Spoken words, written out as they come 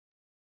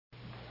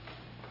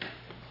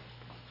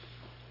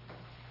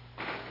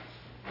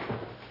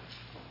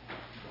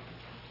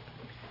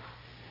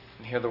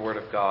Hear the word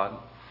of God.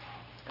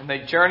 And they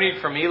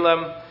journeyed from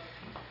Elim.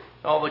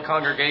 All the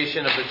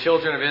congregation of the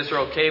children of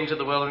Israel came to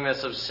the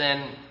wilderness of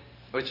Sin,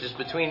 which is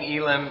between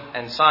Elim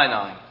and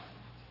Sinai,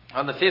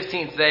 on the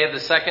 15th day of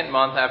the second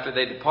month after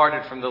they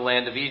departed from the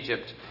land of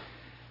Egypt.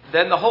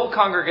 Then the whole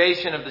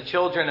congregation of the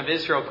children of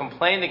Israel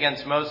complained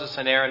against Moses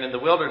and Aaron in the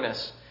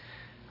wilderness.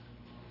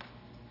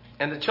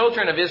 And the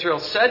children of Israel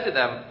said to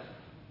them,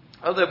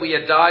 "Oh, that we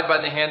had died by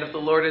the hand of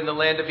the Lord in the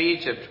land of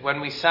Egypt, when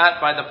we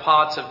sat by the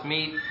pots of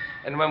meat,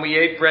 and when we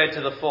ate bread to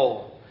the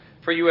full.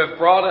 For you have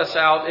brought us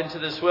out into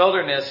this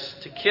wilderness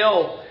to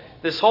kill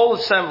this whole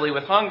assembly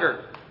with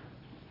hunger."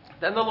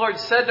 Then the Lord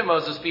said to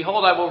Moses,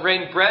 "Behold, I will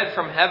rain bread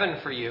from heaven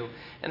for you,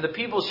 and the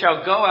people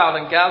shall go out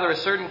and gather a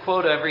certain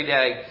quota every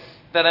day,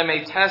 that I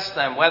may test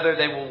them whether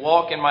they will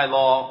walk in my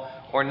law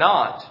or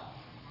not.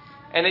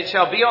 And it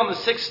shall be on the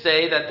sixth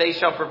day that they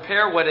shall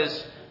prepare what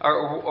is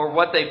or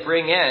what they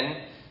bring in,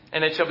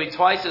 and it shall be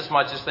twice as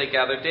much as they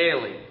gather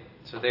daily."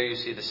 So there you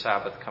see the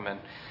Sabbath come in.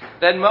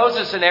 Then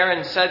Moses and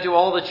Aaron said to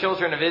all the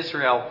children of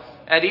Israel,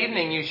 "At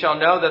evening you shall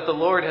know that the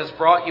Lord has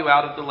brought you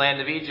out of the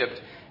land of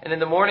Egypt. And in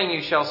the morning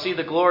you shall see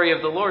the glory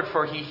of the Lord,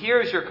 for he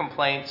hears your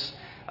complaints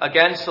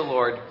against the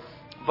Lord.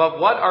 But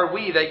what are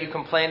we that you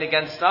complain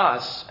against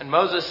us?" And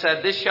Moses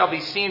said, "This shall be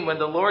seen when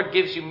the Lord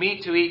gives you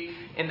meat to eat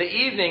in the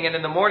evening, and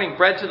in the morning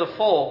bread to the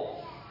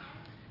full.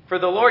 For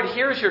the Lord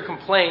hears your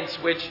complaints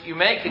which you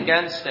make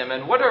against him.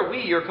 And what are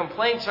we? Your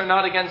complaints are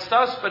not against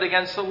us, but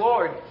against the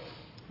Lord."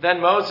 Then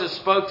Moses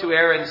spoke to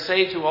Aaron,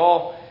 "Say to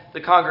all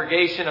the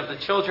congregation of the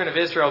children of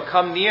Israel,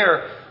 'Come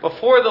near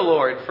before the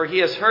Lord, for he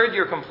has heard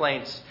your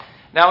complaints.'"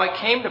 Now it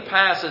came to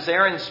pass, as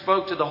Aaron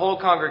spoke to the whole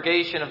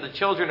congregation of the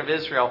children of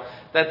Israel,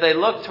 that they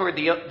looked toward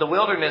the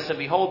wilderness, and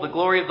behold, the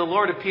glory of the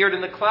Lord appeared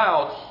in the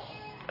cloud.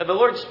 And the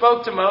Lord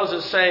spoke to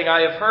Moses, saying,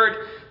 "I have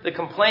heard the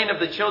complaint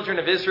of the children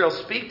of Israel.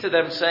 Speak to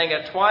them, saying,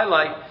 At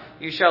twilight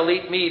you shall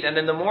eat meat, and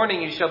in the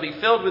morning you shall be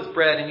filled with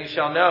bread, and you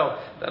shall know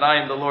that I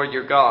am the Lord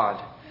your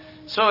God."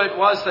 So it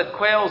was that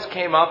quails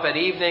came up at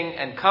evening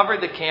and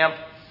covered the camp,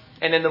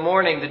 and in the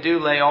morning the dew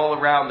lay all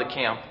around the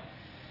camp.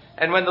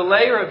 And when the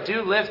layer of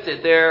dew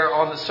lifted, there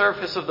on the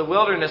surface of the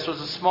wilderness was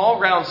a small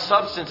round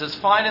substance as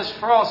fine as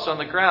frost on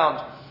the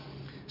ground.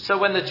 So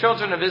when the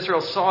children of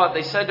Israel saw it,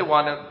 they said to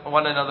one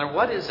another,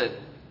 "What is it?"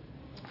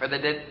 For they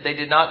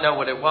did not know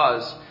what it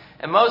was.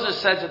 And Moses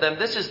said to them,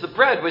 "This is the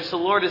bread which the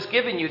Lord has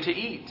given you to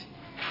eat.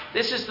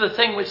 This is the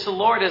thing which the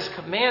Lord has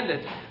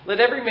commanded.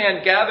 Let every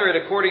man gather it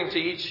according to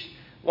each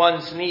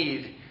one's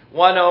need,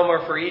 1 omer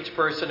for each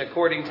person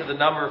according to the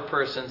number of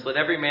persons. Let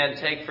every man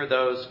take for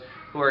those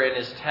who are in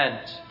his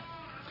tent."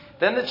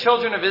 Then the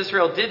children of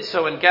Israel did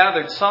so and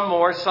gathered, some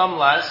more, some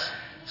less.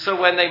 So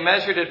when they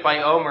measured it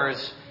by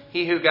omers,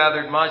 he who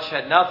gathered much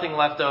had nothing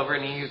left over,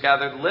 and he who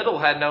gathered little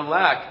had no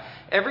lack.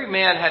 Every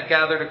man had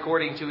gathered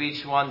according to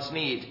each one's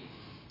need.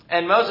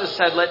 And Moses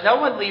said, "Let no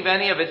one leave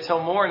any of it till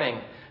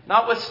morning."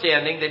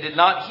 Notwithstanding, they did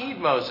not heed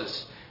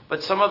Moses,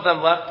 but some of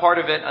them left part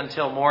of it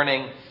until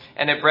morning,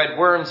 and it bred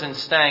worms and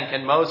stank,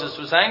 and Moses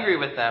was angry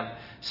with them.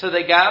 So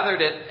they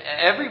gathered it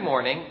every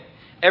morning,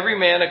 every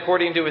man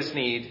according to his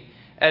need.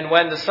 And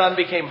when the sun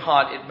became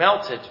hot, it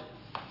melted.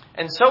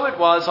 And so it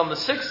was on the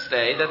sixth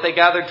day that they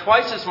gathered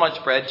twice as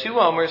much bread, 2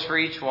 omers for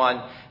each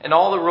one. And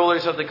all the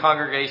rulers of the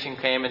congregation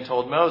came and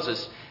told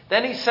Moses.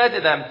 Then he said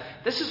to them,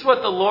 "This is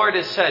what the Lord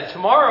has said.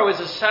 Tomorrow is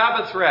a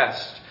Sabbath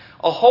rest,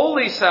 a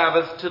holy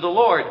Sabbath to the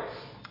Lord.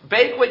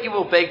 Bake what you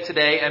will bake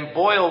today, and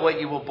boil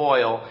what you will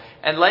boil,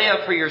 and lay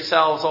up for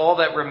yourselves all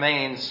that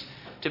remains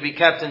to be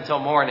kept until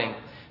morning."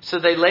 So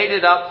they laid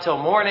it up till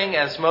morning,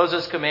 as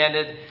Moses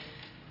commanded,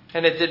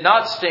 and it did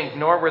not stink,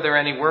 nor were there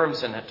any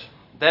worms in it.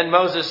 Then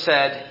Moses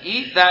said,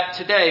 "Eat that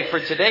today,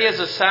 for today is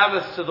a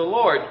Sabbath to the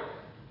Lord.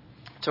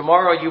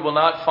 Tomorrow you will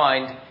not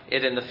find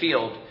it in the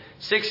field.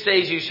 6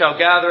 days you shall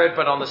gather it,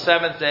 but on the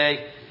seventh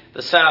day,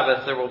 the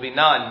Sabbath, there will be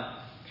none."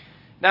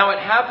 Now it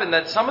happened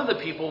that some of the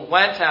people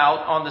went out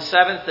on the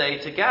seventh day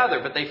to gather,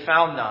 but they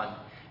found none.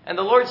 And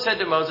the Lord said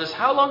to Moses,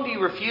 "How long do you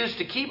refuse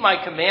to keep my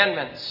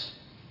commandments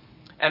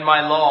and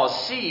my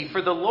laws? See,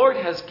 for the Lord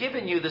has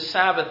given you the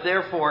Sabbath,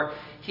 therefore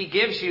he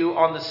gives you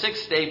on the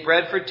sixth day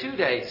bread for 2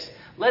 days.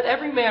 Let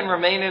every man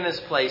remain in his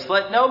place.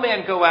 Let no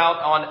man go out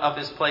of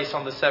his place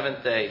on the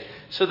seventh day."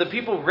 So the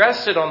people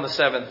rested on the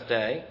seventh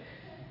day,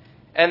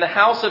 and the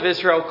house of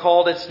Israel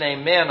called its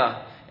name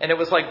Manna. And it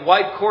was like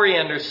white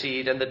coriander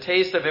seed, and the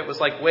taste of it was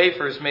like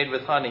wafers made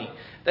with honey.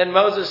 Then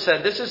Moses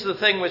said, "This is the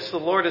thing which the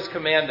Lord has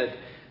commanded.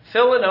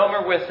 Fill an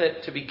omer with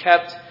it to be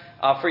kept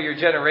for your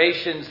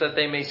generations, that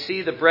they may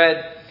see the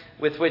bread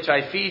with which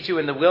I feed you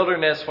in the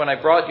wilderness when I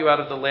brought you out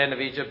of the land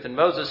of Egypt." And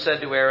Moses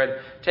said to Aaron,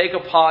 "Take a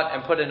pot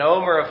and put an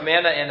omer of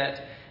manna in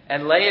it,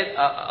 and lay it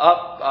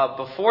up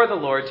before the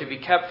Lord to be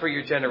kept for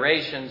your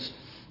generations.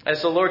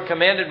 As the Lord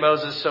commanded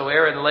Moses, so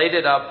Aaron laid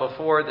it up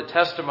before the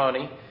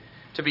testimony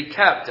to be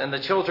kept. And the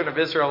children of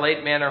Israel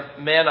ate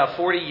manna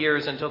 40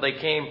 years until they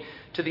came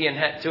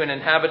to an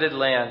inhabited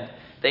land.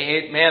 They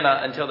ate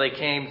manna until they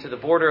came to the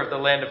border of the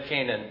land of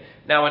Canaan.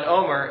 Now an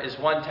omer is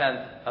 1/10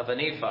 of an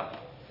ephah.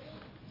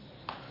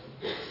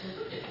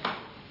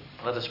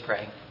 Let us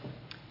pray.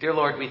 Dear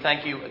Lord, we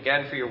thank you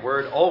again for your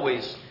word.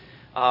 Always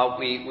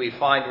we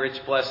find rich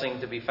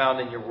blessing to be found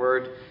in your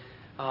word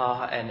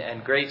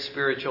and great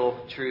spiritual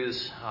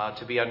truths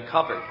to be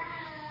uncovered.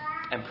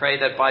 And pray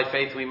that by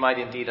faith we might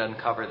indeed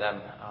uncover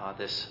them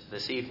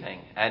this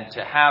evening. And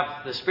to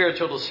have the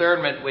spiritual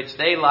discernment which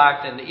they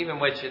lacked and even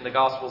which in the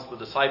Gospels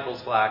the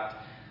disciples lacked.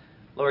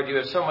 Lord, you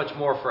have so much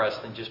more for us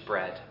than just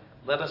bread.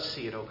 Let us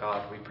see it, O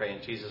God, we pray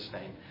in Jesus'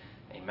 name.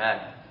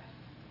 Amen.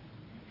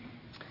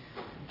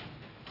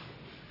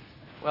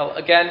 Well,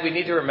 again, we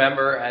need to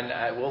remember,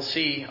 and we'll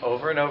see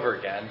over and over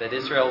again, that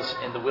Israel's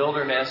in the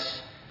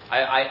wilderness.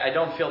 I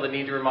don't feel the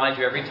need to remind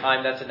you every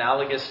time. That's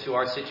analogous to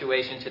our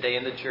situation today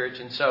in the church.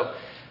 And so,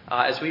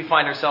 as we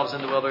find ourselves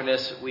in the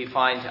wilderness, we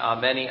find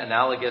many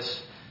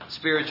analogous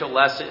spiritual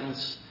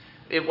lessons.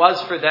 It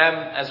was for them,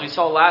 as we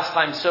saw last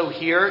time, so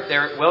here,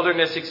 their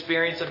wilderness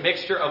experience, a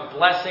mixture of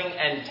blessing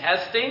and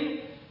testing.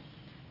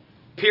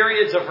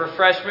 Periods of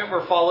refreshment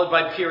were followed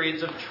by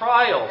periods of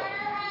trial.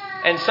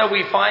 And so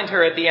we find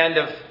her at the end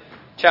of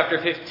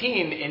chapter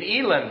 15 in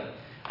Elim,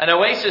 an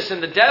oasis in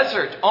the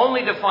desert,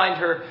 only to find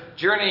her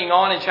journeying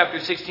on in chapter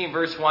 16,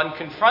 verse 1,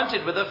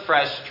 confronted with a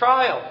fresh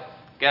trial.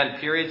 Again,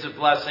 periods of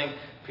blessing,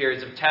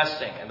 periods of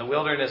testing. And the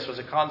wilderness was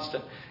a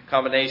constant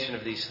combination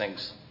of these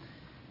things.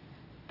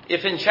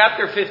 If in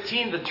chapter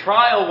 15 the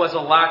trial was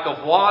a lack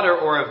of water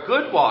or of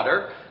good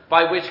water,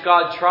 by which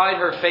God tried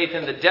her faith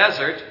in the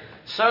desert,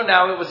 so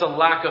now it was a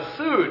lack of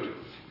food.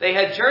 They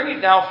had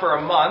journeyed now for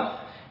a month,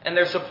 and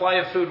their supply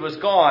of food was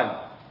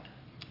gone.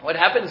 What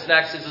happens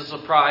next is a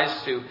surprise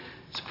to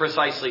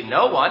precisely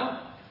no one.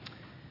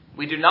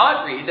 We do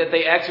not read that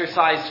they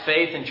exercised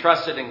faith and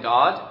trusted in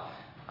God.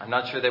 I'm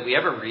not sure that we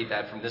ever read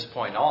that from this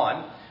point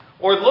on.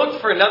 Or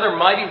looked for another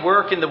mighty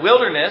work in the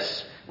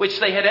wilderness, which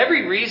they had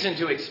every reason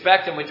to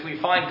expect and which we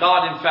find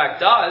God in fact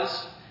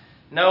does.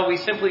 No, we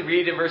simply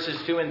read in verses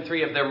 2 and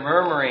 3 of their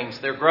murmurings,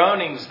 their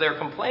groanings, their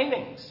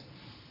complainings.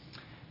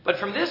 But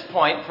from this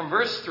point, from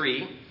verse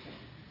 3,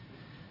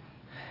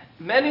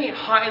 many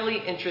highly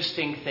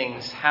interesting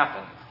things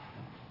happen.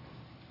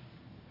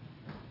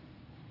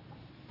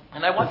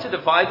 And I want to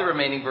divide the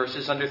remaining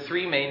verses under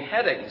three main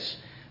headings.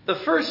 The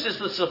first is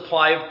the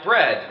supply of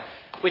bread,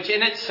 which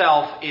in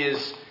itself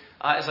is,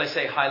 as I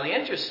say, highly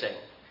interesting.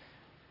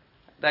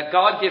 That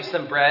God gives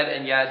them bread,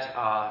 and yet,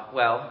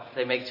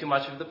 they make too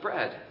much of the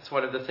bread. It's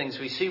one of the things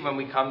we see when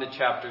we come to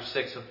chapter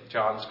 6 of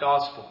John's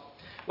Gospel.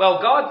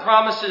 Well, God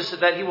promises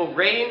that he will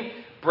rain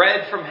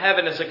bread from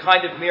heaven as a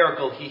kind of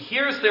miracle. He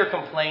hears their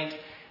complaint,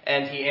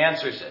 and he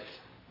answers it.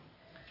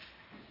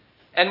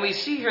 And we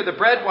see here the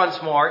bread once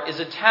more is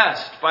a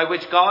test by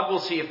which God will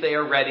see if they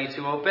are ready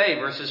to obey.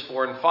 Verses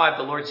 4 and 5,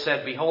 the Lord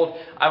said, "Behold,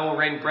 I will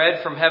rain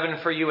bread from heaven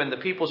for you, and the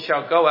people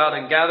shall go out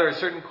and gather a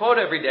certain quota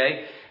every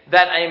day,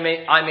 that I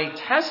may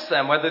test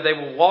them whether they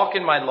will walk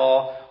in my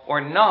law or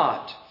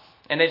not.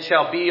 And it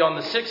shall be on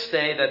the sixth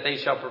day that they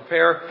shall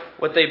prepare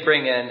what they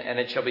bring in, and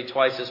it shall be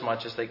twice as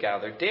much as they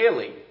gather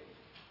daily."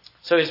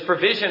 So his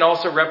provision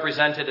also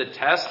represented a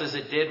test, as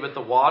it did with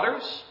the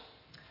waters.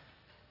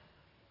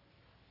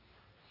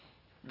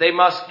 They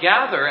must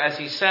gather, as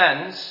he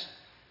sends,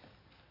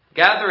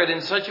 gather it in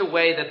such a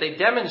way that they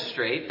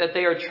demonstrate that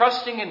they are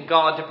trusting in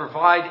God to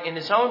provide in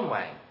his own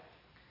way.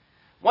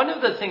 One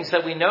of the things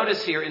that we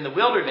notice here in the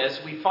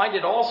wilderness, we find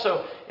it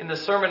also in the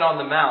Sermon on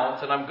the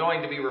Mount, and I'm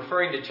going to be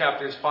referring to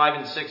chapters 5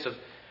 and 6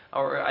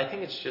 or I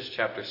think it's just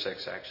chapter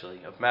 6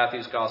 actually, of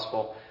Matthew's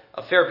Gospel,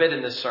 a fair bit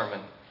in this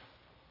sermon.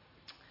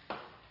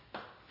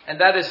 And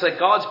that is that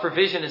God's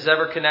provision is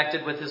ever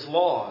connected with his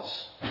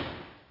laws.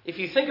 If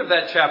you think of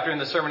that chapter in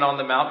the Sermon on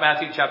the Mount,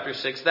 Matthew chapter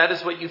 6, that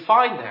is what you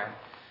find there.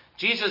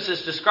 Jesus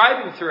is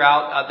describing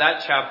throughout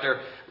that chapter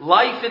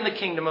life in the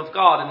kingdom of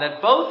God, and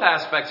that both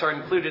aspects are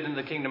included in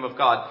the kingdom of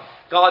God.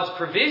 God's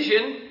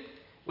provision,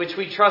 which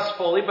we trust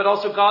fully, but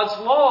also God's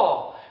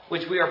law,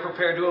 which we are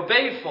prepared to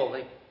obey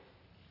fully.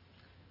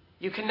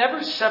 You can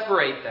never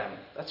separate them.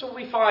 That's what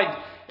we find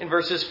in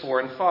verses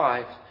 4 and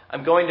 5.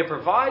 I'm going to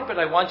provide, but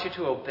I want you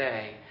to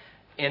obey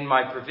in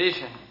my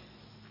provision.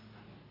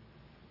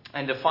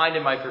 And to find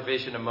in my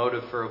provision a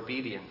motive for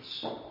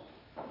obedience.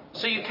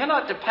 So you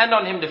cannot depend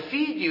on him to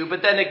feed you,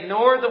 but then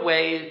ignore the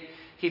way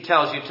he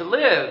tells you to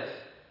live.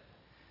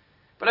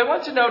 But I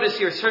want to notice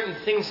here certain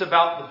things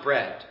about the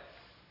bread,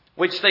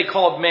 which they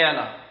called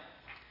manna.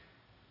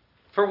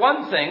 For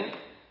one thing,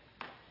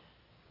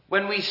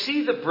 when we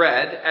see the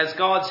bread as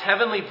God's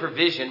heavenly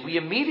provision, we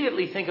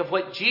immediately think of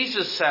what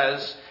Jesus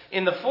says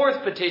in the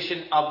fourth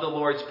petition of the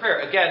Lord's Prayer.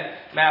 Again,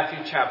 Matthew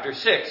chapter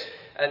 6.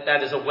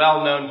 That is a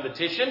well-known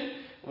petition,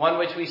 one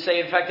which we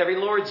say, in fact, every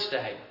Lord's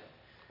Day.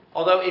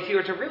 Although if you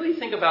were to really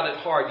think about it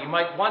hard, you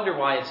might wonder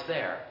why it's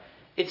there.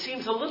 It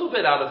seems a little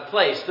bit out of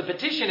place. The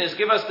petition is,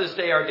 give us this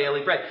day our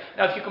daily bread.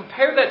 Now, if you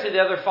compare that to the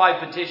other 5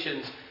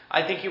 petitions,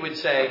 I think you would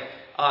say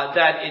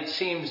that it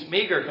seems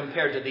meager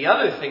compared to the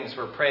other things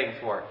we're praying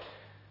for.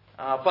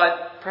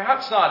 But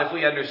perhaps not if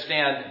we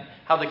understand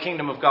how the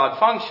kingdom of God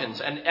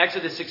functions. And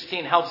Exodus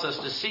 16 helps us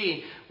to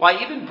see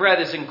why even bread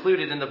is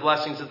included in the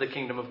blessings of the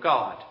kingdom of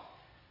God.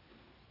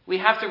 We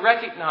have to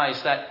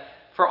recognize that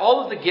for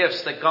all of the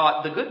gifts that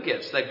God, the good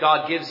gifts that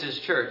God gives his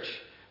church,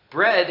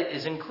 bread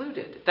is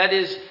included. That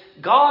is,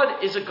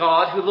 God is a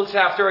God who looks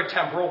after our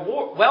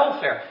temporal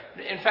welfare.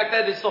 In fact,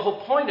 that is the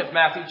whole point of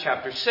Matthew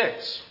chapter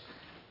 6.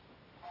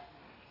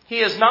 He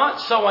is not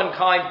so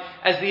unkind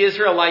as the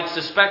Israelites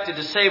suspected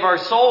to save our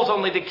souls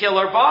only to kill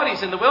our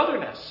bodies in the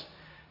wilderness.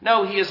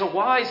 No, he is a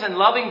wise and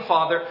loving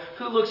Father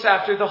who looks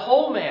after the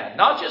whole man,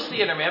 not just the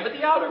inner man, but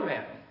the outer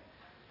man.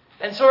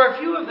 And so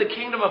our view of the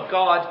kingdom of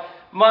God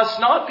must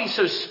not be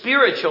so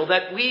spiritual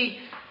that we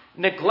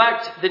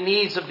neglect the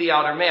needs of the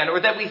outer man, or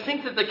that we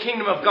think that the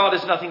kingdom of God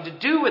has nothing to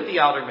do with the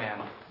outer man,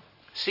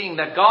 seeing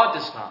that God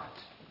does not.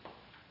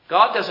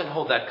 God doesn't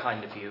hold that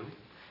kind of view.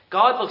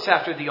 God looks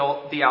after the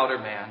outer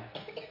man.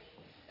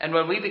 And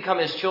when we become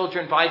his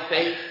children by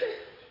faith,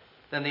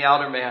 then the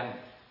outer man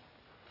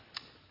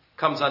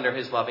comes under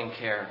his loving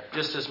care,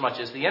 just as much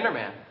as the inner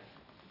man.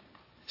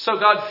 So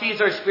God feeds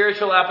our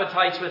spiritual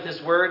appetites with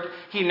his word.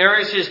 He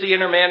nourishes the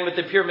inner man with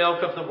the pure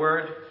milk of the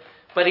word.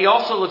 But he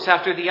also looks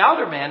after the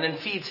outer man and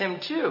feeds him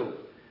too.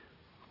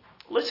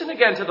 Listen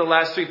again to the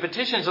last three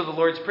petitions of the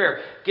Lord's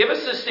Prayer. Give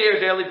us this day our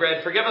daily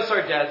bread, forgive us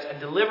our debts, and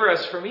deliver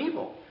us from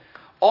evil.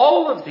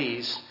 All of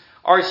these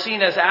are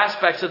seen as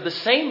aspects of the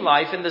same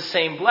life and the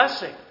same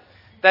blessing.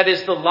 That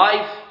is, the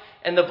life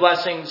and the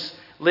blessings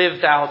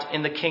lived out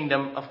in the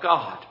kingdom of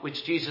God,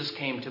 which Jesus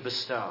came to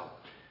bestow.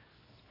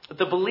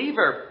 The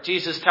believer,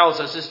 Jesus tells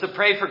us, is to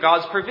pray for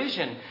God's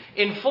provision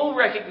in full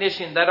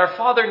recognition that our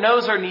Father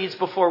knows our needs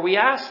before we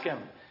ask him.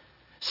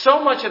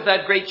 So much of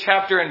that great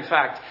chapter, in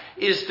fact,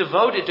 is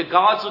devoted to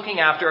God's looking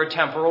after our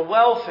temporal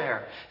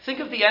welfare. Think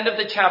of the end of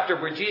the chapter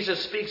where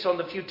Jesus speaks on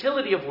the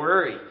futility of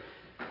worry.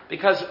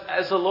 Because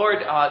as the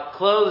Lord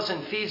clothes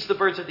and feeds the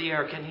birds of the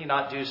air, can he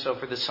not do so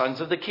for the sons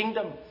of the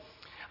kingdom?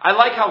 I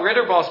like how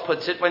Ritterboss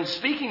puts it when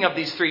speaking of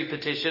these three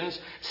petitions,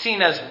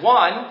 seen as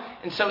one,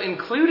 and so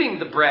including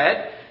the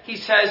bread, he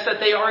says that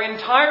they are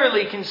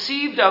entirely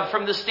conceived of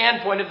from the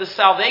standpoint of the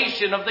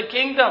salvation of the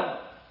kingdom.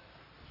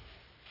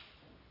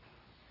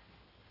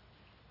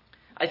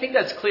 I think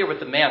that's clear with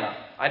the manna.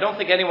 I don't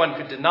think anyone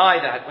could deny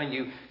that when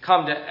you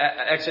come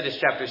to Exodus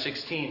chapter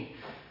 16.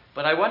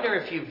 But I wonder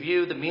if you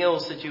view the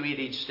meals that you eat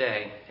each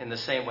day in the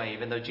same way,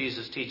 even though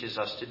Jesus teaches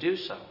us to do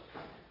so.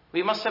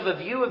 We must have a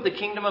view of the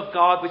kingdom of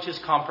God which is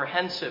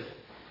comprehensive,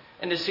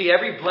 and to see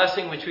every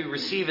blessing which we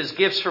receive as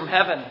gifts from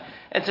heaven,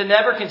 and to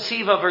never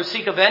conceive of or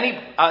seek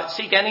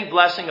any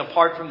blessing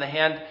apart from the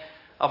hand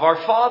of our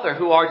Father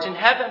who art in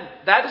heaven.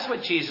 That is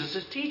what Jesus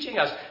is teaching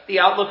us,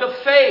 the outlook of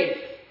faith,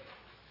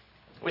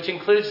 which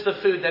includes the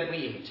food that we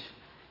eat.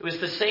 It was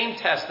the same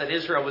test that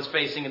Israel was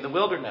facing in the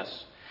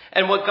wilderness.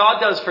 And what God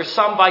does for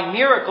some by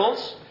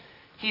miracles,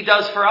 he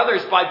does for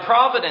others by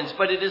providence.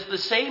 But it is the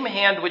same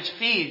hand which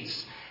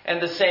feeds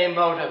and the same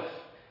motive,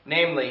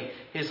 namely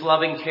his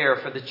loving care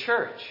for the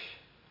church.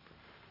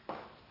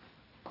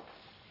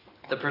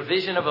 The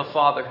provision of a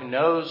Father who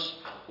knows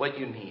what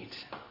you need.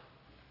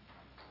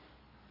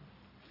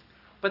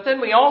 But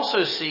then we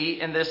also see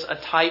in this a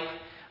type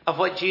of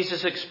what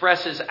Jesus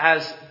expresses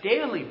as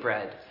daily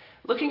bread.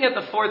 Looking at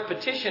the fourth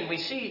petition, we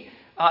see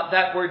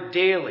that word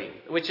daily,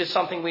 which is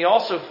something we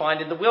also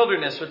find in the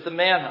wilderness with the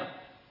manna,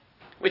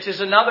 which is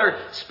another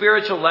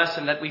spiritual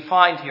lesson that we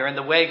find here in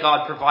the way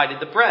God provided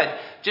the bread.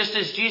 Just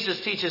as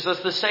Jesus teaches us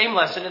the same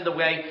lesson in the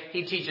way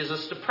he teaches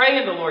us to pray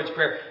in the Lord's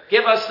Prayer.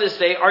 Give us this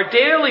day our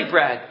daily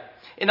bread.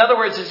 In other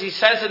words, as he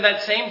says in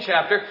that same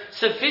chapter,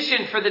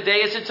 sufficient for the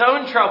day is its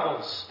own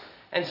troubles.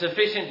 And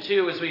sufficient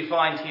too, as we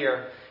find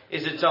here,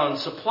 is its own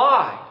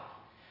supply.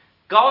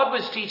 God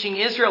was teaching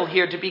Israel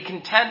here to be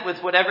content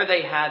with whatever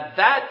they had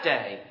that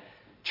day,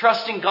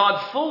 trusting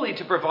God fully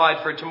to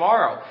provide for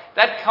tomorrow.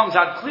 That comes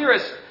out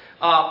clearest,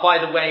 by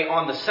the way,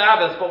 on the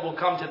Sabbath, but we'll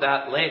come to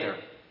that later.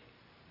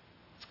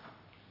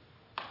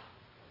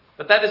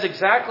 But that is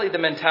exactly the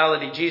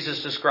mentality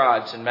Jesus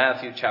describes in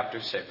Matthew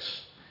chapter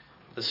 6,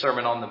 the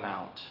Sermon on the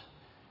Mount.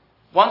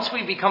 Once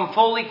we become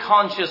fully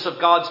conscious of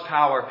God's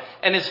power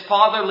and his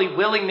fatherly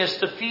willingness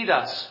to feed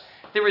us,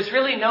 there is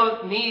really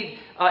no need,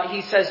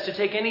 he says, to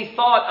take any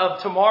thought of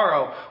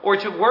tomorrow or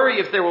to worry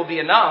if there will be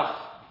enough.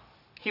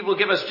 He will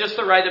give us just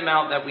the right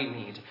amount that we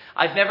need.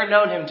 I've never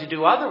known him to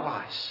do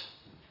otherwise.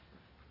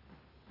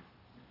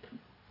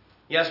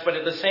 Yes, but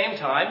at the same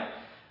time,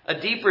 a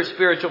deeper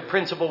spiritual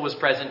principle was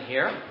present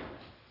here.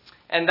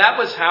 And that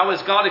was how,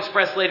 as God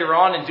expressed later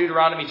on in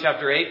Deuteronomy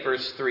chapter 8,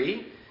 verse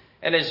 3,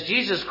 and as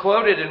Jesus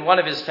quoted in one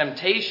of his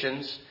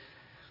temptations,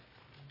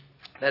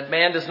 that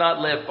man does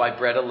not live by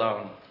bread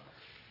alone.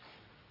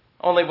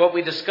 Only what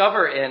we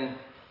discover in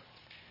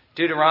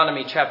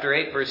Deuteronomy chapter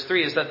 8, verse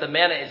 3 is that the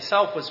manna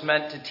itself was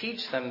meant to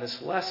teach them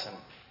this lesson.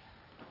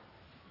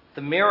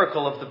 The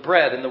miracle of the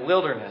bread in the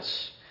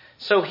wilderness.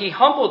 So he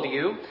humbled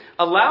you,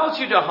 allowed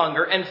you to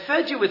hunger, and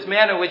fed you with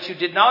manna which you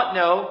did not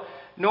know,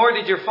 nor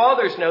did your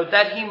fathers know,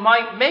 that he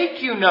might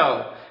make you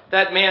know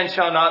that man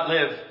shall not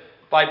live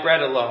by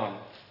bread alone,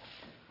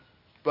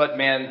 but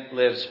man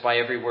lives by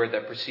every word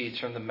that proceeds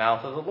from the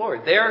mouth of the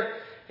Lord. There,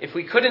 if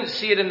we couldn't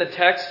see it in the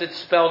text, it's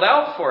spelled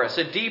out for us,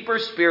 a deeper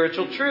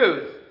spiritual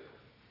truth.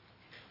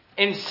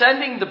 In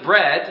sending the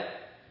bread,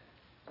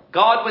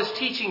 God was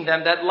teaching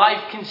them that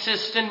life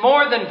consists in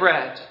more than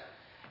bread.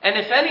 And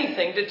if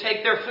anything, to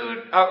take their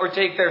food or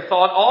take their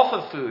thought off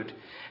of food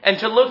and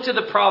to look to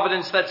the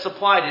providence that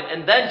supplied it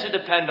and then to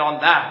depend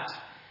on that.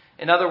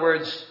 In other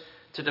words,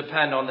 to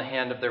depend on the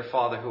hand of their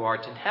Father who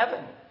art in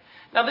heaven.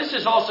 Now this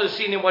is also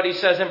seen in what he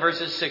says in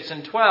verses 6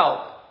 and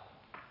 12.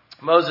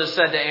 Moses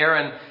and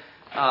Aaron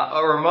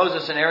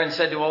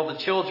said to all the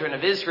children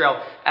of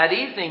Israel, at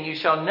evening you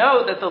shall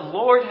know that the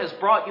Lord has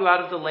brought you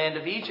out of the land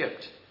of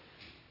Egypt.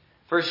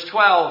 Verse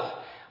 12,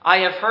 I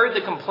have heard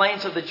the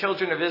complaints of the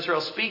children of Israel.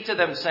 Speak to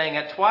them, saying,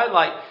 at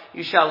twilight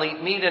you shall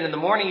eat meat, and in the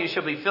morning you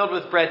shall be filled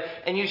with bread,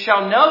 and you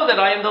shall know that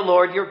I am the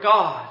Lord your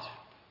God.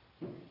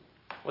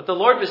 What the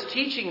Lord was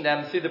teaching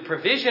them through the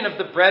provision of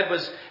the bread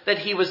was that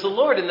he was the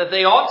Lord, and that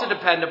they ought to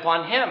depend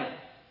upon him.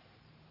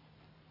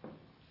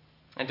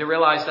 And to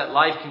realize that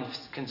life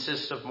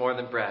consists of more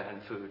than bread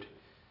and food.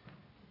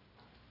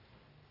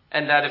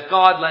 And that if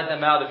God led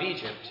them out of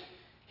Egypt,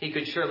 he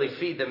could surely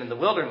feed them in the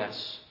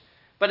wilderness.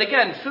 But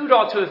again, food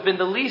ought to have been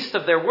the least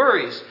of their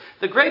worries.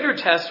 The greater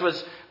test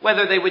was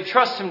whether they would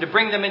trust him to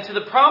bring them into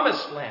the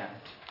promised land.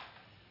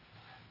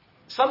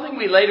 Something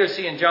we later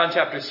see in John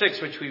chapter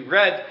 6, which we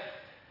read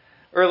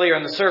earlier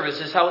in the service,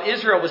 is how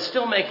Israel was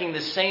still making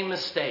the same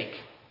mistake.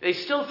 They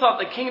still thought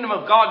the kingdom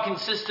of God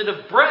consisted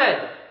of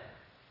bread.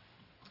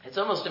 It's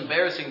almost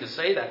embarrassing to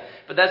say that,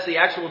 but that's the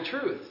actual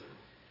truth.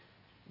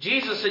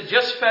 Jesus had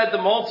just fed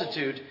the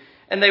multitude,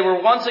 and they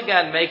were once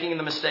again making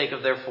the mistake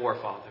of their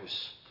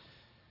forefathers.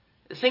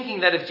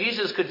 Thinking that if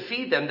Jesus could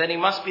feed them, then he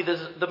must be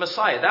the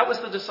Messiah. That was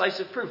the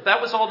decisive proof.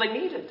 That was all they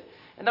needed.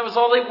 And that was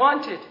all they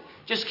wanted.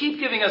 Just keep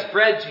giving us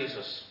bread,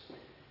 Jesus.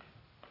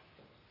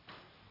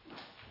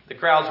 The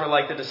crowds were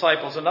like the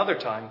disciples another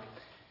time,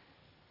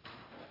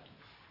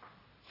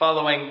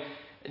 following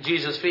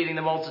Jesus feeding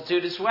the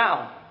multitude as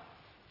well.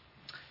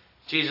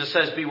 Jesus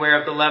says, beware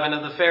of the leaven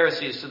of the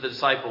Pharisees to the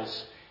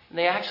disciples. And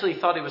they actually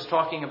thought he was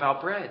talking about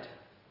bread.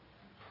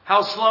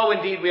 How slow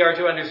indeed we are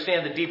to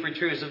understand the deeper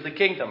truths of the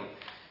kingdom.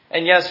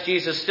 And yes,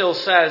 Jesus still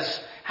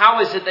says,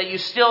 how is it that you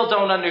still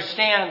don't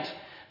understand?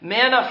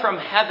 Manna from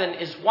heaven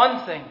is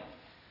one thing.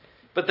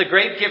 But the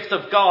great gift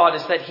of God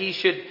is that he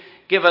should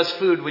give us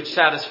food which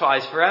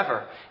satisfies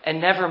forever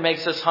and never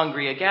makes us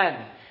hungry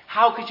again.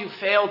 How could you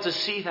fail to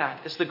see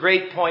that as the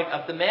great point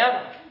of the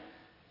manna?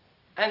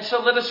 And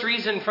so let us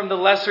reason from the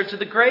lesser to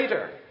the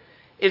greater.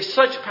 If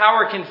such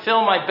power can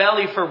fill my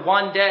belly for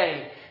one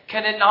day,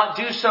 can it not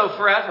do so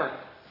forever?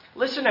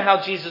 Listen to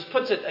how Jesus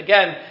puts it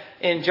again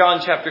in John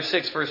chapter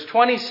 6, verse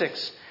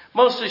 26.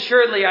 Most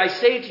assuredly, I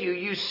say to you,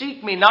 you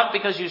seek me not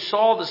because you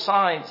saw the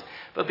signs,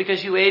 but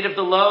because you ate of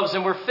the loaves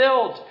and were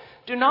filled.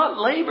 Do not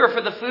labor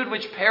for the food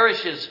which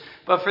perishes,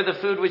 but for the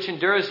food which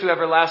endures to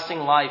everlasting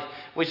life,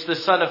 which the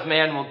Son of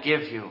Man will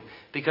give you,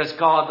 because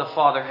God the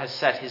Father has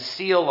set his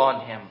seal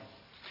on him.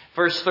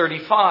 Verse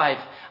 35,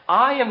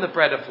 I am the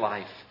bread of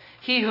life.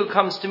 He who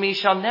comes to me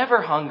shall never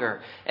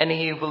hunger, and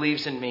he who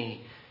believes in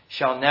me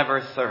shall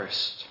never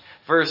thirst.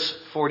 Verse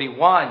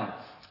 41,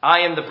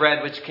 I am the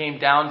bread which came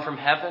down from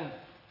heaven,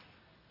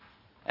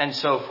 and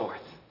so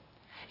forth.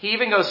 He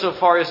even goes so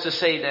far as to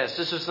say this.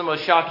 This is the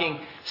most shocking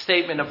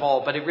statement of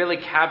all, but it really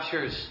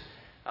captures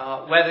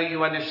whether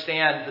you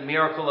understand the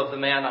miracle of the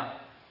manna.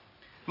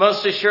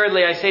 Most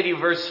assuredly, I say to you,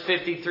 verse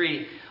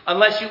 53,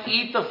 unless you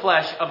eat the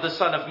flesh of the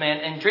Son of Man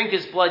and drink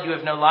his blood, you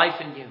have no life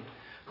in you.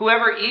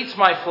 Whoever eats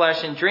my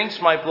flesh and drinks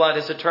my blood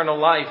has eternal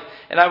life,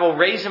 and I will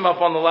raise him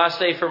up on the last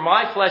day, for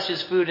my flesh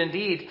is food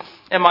indeed,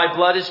 and my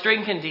blood is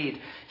drink indeed.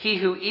 He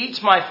who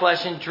eats my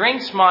flesh and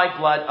drinks my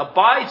blood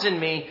abides in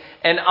me,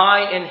 and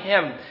I in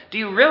him. Do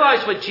you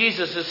realize what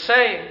Jesus is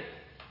saying?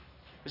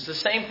 It's the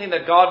same thing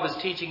that God was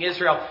teaching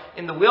Israel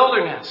in the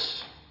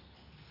wilderness.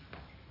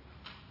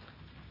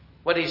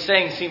 What he's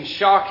saying seems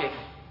shocking.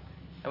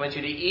 I want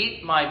you to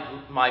eat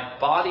my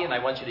body, and I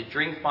want you to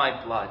drink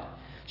my blood.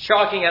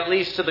 Shocking at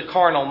least to the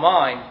carnal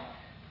mind,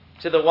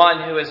 to the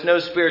one who has no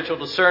spiritual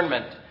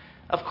discernment.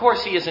 Of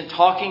course, he isn't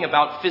talking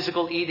about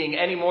physical eating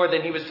any more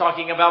than he was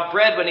talking about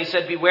bread when he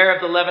said, beware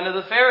of the leaven of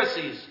the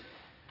Pharisees.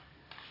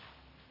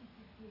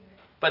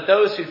 But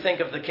those who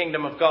think of the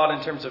kingdom of God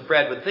in terms of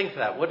bread would think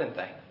that, wouldn't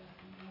they?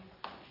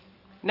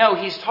 No,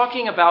 he's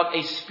talking about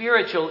a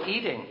spiritual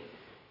eating,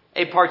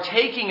 a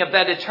partaking of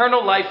that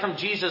eternal life from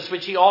Jesus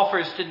which he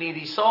offers to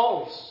needy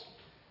souls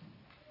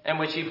and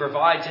which he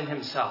provides in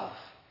himself.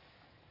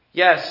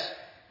 Yes,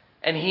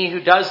 and he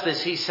who does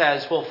this, he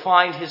says, will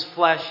find his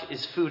flesh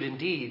is food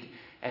indeed,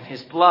 and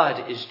his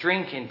blood is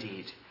drink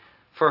indeed.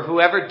 For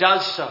whoever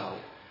does so,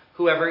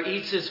 whoever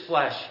eats his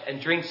flesh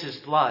and drinks his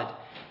blood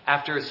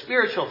after a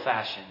spiritual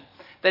fashion,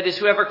 that is,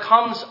 whoever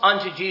comes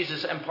unto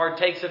Jesus and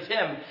partakes of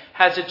him,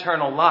 has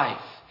eternal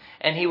life,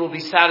 and he will be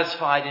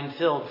satisfied and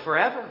filled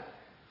forever.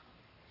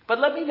 But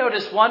let me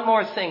notice one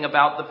more thing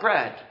about the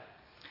bread.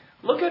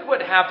 Look at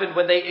what happened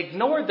when they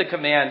ignored the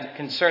command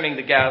concerning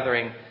the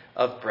gathering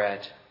of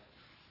bread.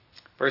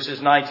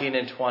 Verses 19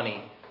 and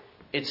 20.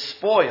 It's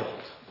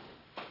spoiled.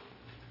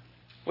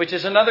 Which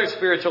is another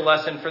spiritual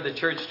lesson for the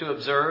church to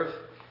observe.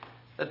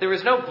 that there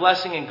is no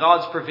blessing in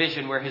God's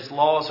provision where his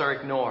laws are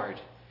ignored.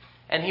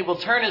 And he will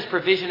turn his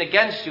provision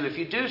against you if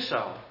you do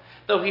so.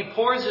 Though he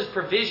pours his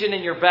provision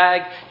in your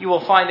bag, you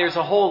will find there's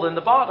a hole in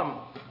the bottom.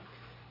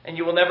 And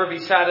you will never be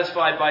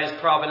satisfied by his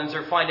providence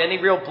or find any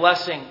real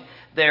blessing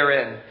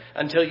therein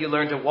until you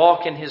learn to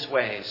walk in his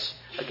ways.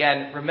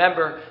 Again,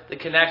 remember the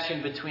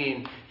connection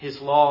between his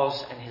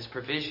laws and his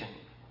provision.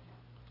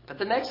 But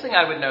the next thing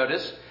I would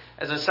notice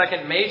as a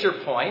second major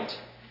point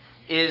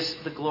is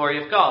the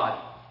glory of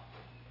God.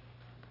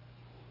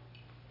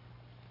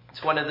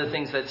 It's one of the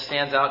things that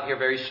stands out here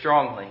very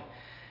strongly.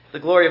 The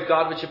glory of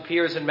God, which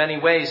appears in many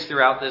ways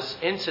throughout this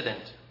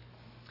incident.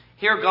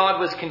 Here God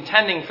was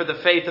contending for the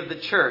faith of the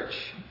church,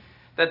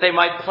 that they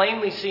might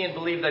plainly see and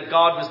believe that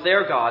God was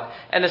their God,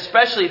 and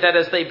especially that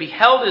as they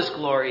beheld his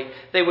glory,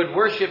 they would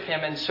worship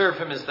him and serve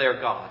him as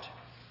their God.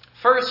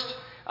 First,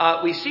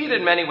 we see it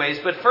in many ways,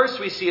 but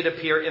first we see it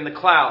appear in the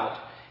cloud,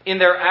 in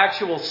their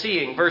actual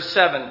seeing. Verse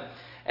 7,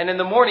 and in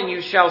the morning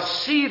you shall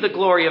see the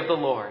glory of the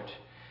Lord.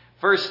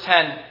 Verse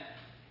 10,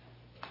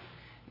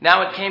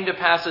 now it came to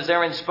pass as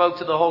Aaron spoke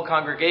to the whole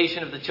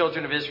congregation of the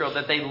children of Israel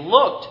that they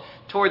looked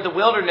toward the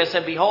wilderness,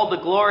 and behold, the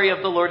glory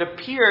of the Lord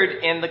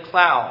appeared in the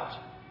cloud.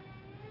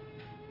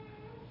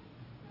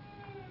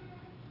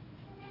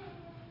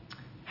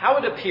 How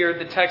it appeared,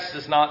 the text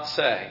does not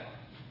say.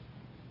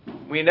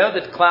 We know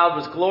that the cloud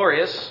was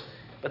glorious,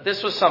 but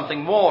this was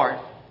something more.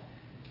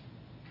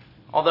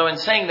 Although in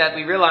saying that,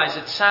 we realize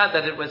it's sad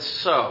that it was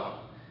so.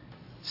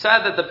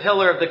 Sad that the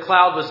pillar of the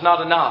cloud was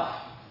not enough.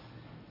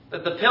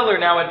 That the pillar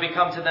now had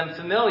become to them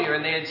familiar,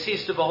 and they had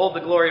ceased to behold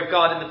the glory of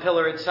God in the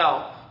pillar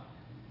itself.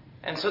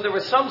 And so there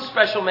was some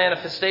special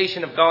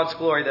manifestation of God's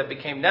glory that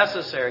became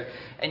necessary,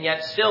 and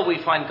yet still we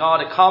find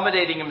God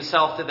accommodating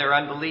himself to their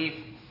unbelief.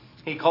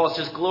 He caused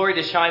his glory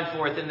to shine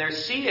forth in their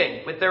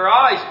seeing. With their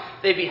eyes,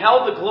 they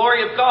beheld the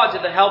glory of God to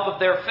the help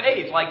of their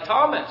faith, like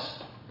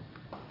Thomas.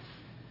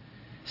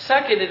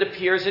 Second, it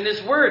appears in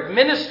his word,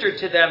 ministered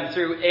to them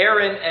through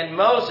Aaron and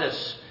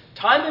Moses.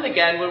 Time and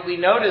again, what we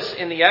notice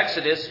in the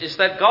Exodus is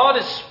that God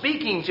is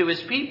speaking to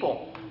his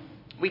people.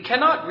 We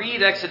cannot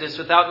read Exodus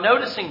without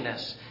noticing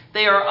this.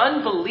 They are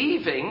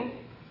unbelieving,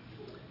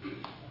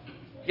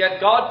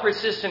 yet God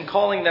persists in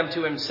calling them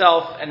to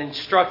himself and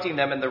instructing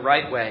them in the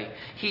right way.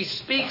 He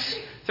speaks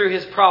through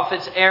his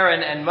prophets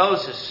Aaron and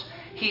Moses.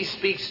 He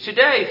speaks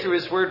today through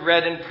his word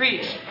read and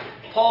preached.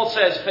 Paul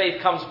says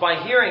faith comes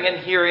by hearing, and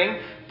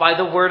hearing by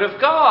the word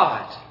of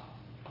God.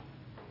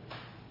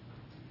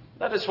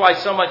 That is why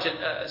so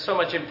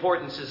much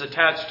importance is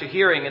attached to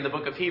hearing in the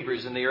book of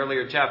Hebrews in the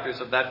earlier chapters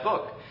of that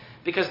book.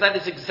 Because that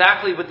is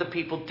exactly what the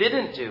people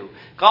didn't do.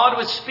 God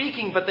was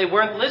speaking, but they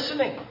weren't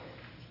listening.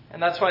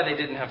 And that's why they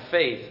didn't have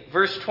faith.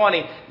 Verse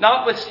 20,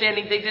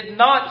 notwithstanding, they did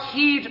not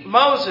heed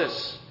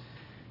Moses.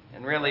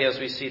 And really, as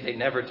we see, they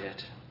never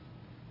did.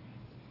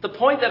 The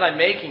point that I'm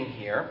making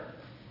here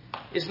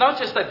is not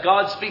just that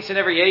God speaks in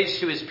every age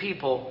to his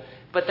people,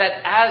 but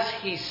that as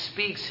he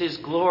speaks, his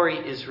glory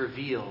is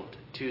revealed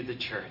to the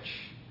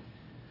church.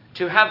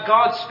 To have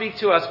God speak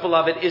to us,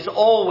 beloved, is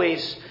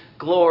always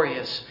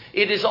glorious.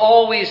 It is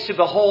always to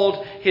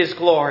behold his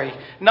glory.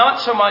 Not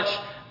so much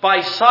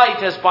by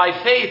sight as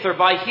by faith or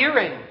by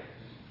hearing.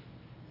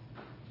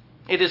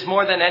 It is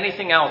more than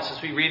anything else,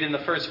 as we read in the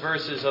first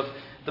verses of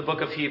the book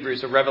of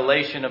Hebrews, a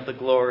revelation of the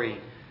glory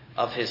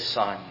of his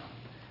Son.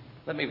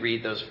 Let me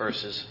read those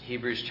verses.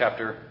 Hebrews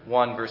chapter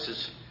 1,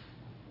 verses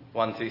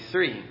 1 through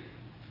 3.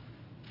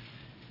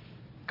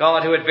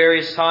 God, who at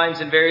various times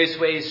and various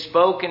ways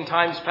spoke in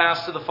times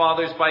past to the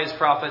fathers by his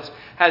prophets,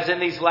 has in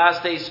these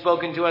last days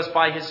spoken to us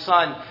by his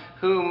Son,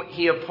 whom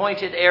he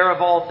appointed heir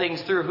of all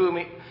things, through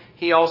whom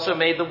he also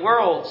made the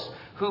worlds,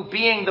 who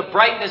being the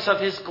brightness of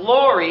his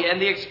glory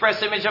and the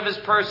express image of his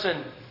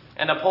person,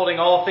 and upholding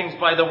all things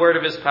by the word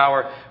of his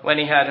power, when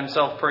he had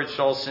himself purged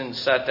all sins,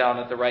 sat down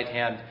at the right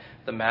hand,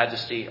 the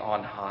majesty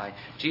on high.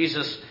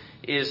 Jesus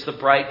is the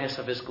brightness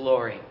of his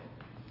glory.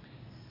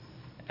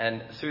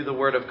 And through the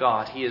word of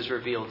God, he is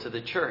revealed to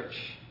the church.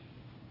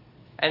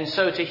 And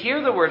so to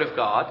hear the word of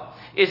God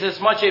is as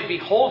much a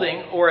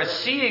beholding or a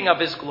seeing of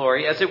his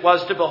glory as it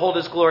was to behold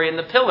his glory in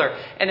the pillar.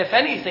 And if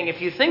anything, if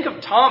you think of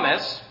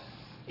Thomas,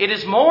 it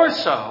is more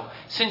so,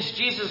 since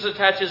Jesus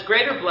attaches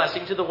greater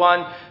blessing to the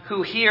one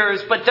who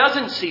hears but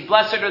doesn't see.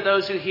 Blessed are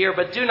those who hear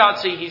but do not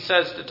see, he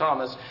says to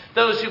Thomas.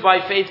 Those who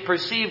by faith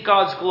perceive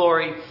God's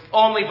glory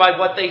only by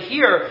what they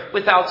hear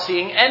without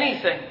seeing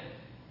anything.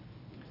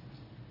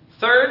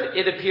 Third,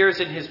 it appears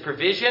in his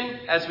provision,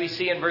 as we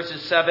see in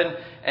verses 7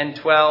 and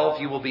 12.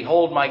 You will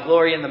behold my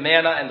glory in the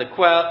manna and the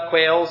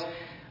quails.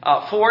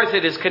 Fourth,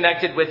 it is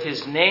connected with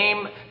his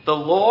name, the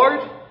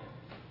Lord,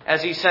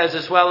 as he says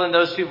as well in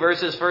those two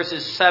verses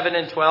 7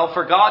 and 12.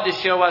 For God to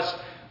show us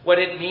what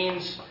it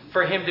means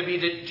for him to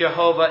be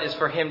Jehovah is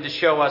for him to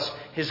show us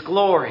his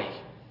glory.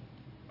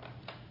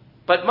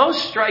 But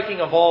most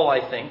striking of all,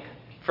 I think,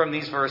 from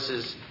these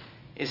verses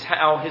is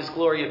how his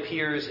glory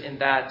appears in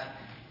that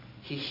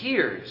he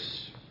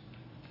hears.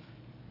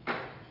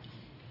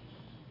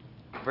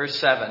 Verse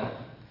 7,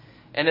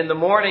 and in the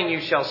morning you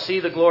shall see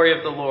the glory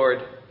of the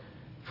Lord,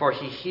 for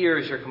he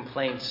hears your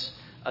complaints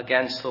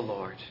against the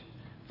Lord.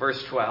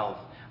 Verse 12,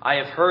 I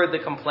have heard the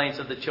complaints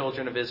of the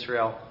children of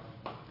Israel.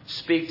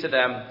 Speak to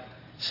them,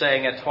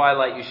 saying, at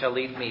twilight you shall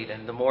eat meat,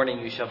 and in the morning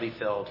you shall be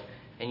filled,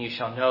 and you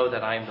shall know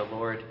that I am the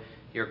Lord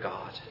your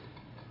God.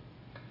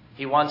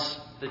 He wants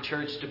the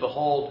church to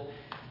behold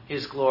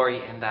his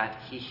glory and that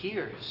he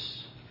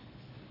hears.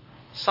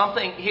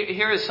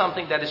 Here is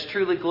something that is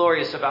truly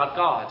glorious about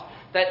God,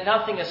 that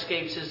nothing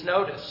escapes his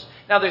notice.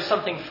 Now there's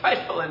something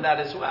frightful in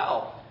that as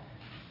well.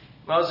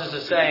 Moses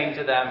is saying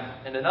to them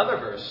in another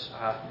verse,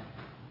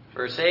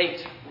 verse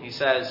 8, he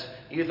says,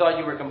 you thought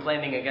you were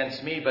complaining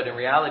against me, but in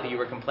reality you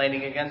were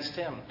complaining against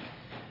him.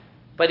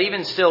 But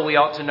even still, we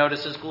ought to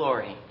notice his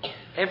glory.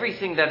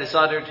 Everything that is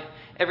uttered,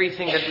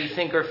 everything that we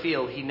think or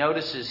feel, he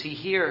notices, he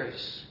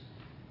hears.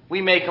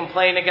 We may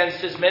complain against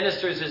his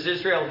ministers as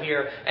Israel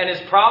here and his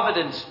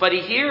providence, but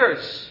he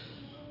hears.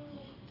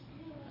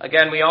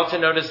 Again, we ought to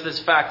notice this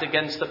fact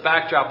against the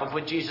backdrop of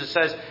what Jesus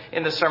says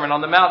in the Sermon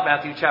on the Mount,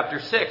 Matthew chapter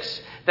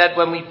 6, that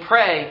when we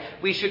pray,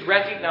 we should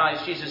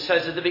recognize, Jesus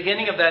says at the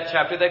beginning of that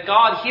chapter, that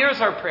God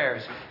hears our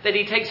prayers, that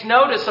he takes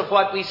notice of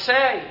what we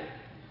say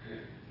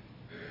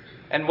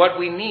and what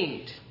we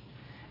need.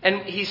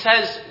 And he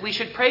says we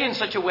should pray in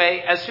such a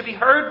way as to be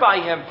heard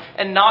by him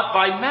and not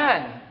by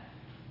men.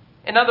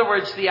 In other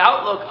words, the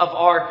outlook of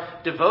our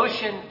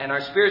devotion and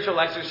our spiritual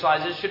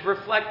exercises should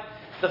reflect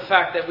the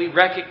fact that we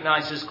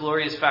recognize this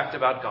glorious fact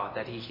about God,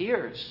 that he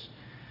hears.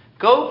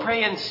 Go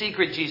pray in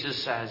secret,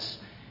 Jesus says,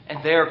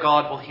 and there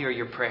God will hear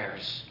your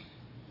prayers.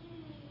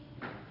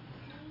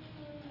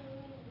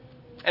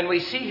 And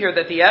we see here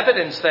that the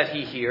evidence that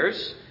he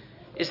hears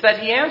is that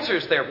he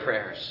answers their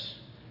prayers.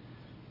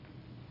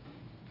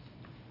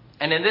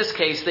 And in this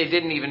case, they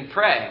didn't even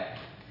pray,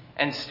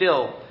 and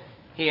still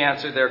he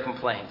answered their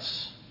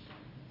complaints.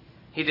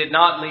 He did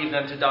not leave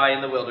them to die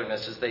in the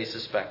wilderness as they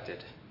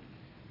suspected.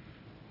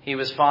 He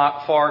was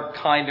far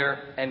kinder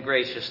and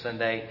gracious than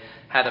they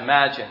had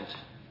imagined.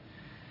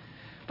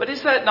 But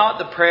is that not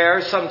the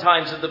prayer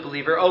sometimes of the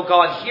believer? Oh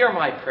God, hear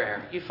my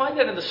prayer. You find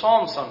that in the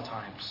Psalms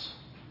sometimes.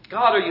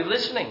 God, are you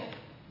listening?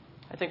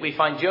 I think we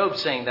find Job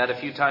saying that a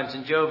few times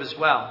in Job as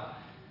well.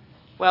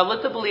 Well,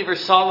 let the believer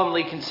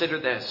solemnly consider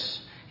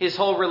this. His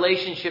whole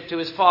relationship to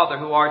his Father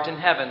who art in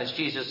heaven, as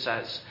Jesus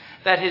says.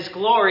 That his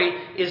glory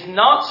is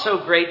not so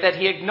great that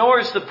he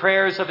ignores the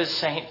prayers of his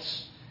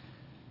saints.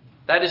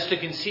 That is to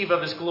conceive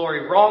of his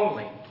glory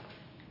wrongly.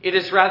 It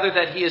is rather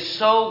that he is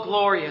so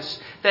glorious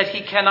that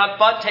he cannot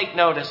but take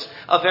notice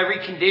of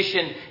every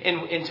condition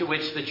into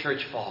which the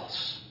church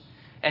falls.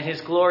 And his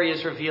glory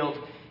is revealed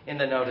in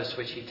the notice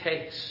which he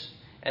takes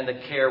and the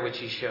care which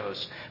he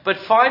shows. But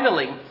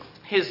finally,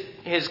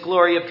 his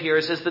glory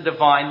appears as the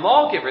divine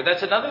lawgiver.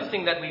 That's another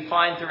thing that we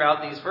find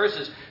throughout these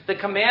verses. The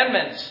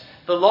commandments,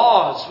 the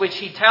laws, which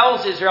he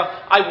tells Israel,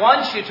 I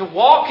want you to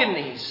walk in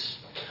these.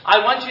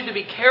 I want you to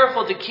be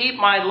careful to keep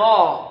my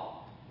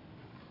law.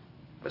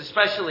 But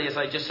especially, as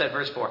I just said,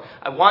 verse 4,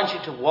 I want you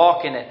to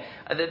walk in it,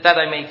 that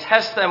I may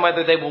test them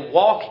whether they will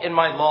walk in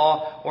my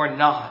law or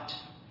not.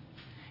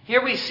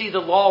 Here we see the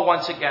law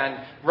once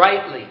again,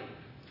 rightly.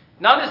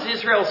 Not as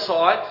Israel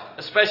saw it,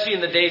 especially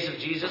in the days of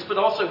Jesus, but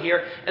also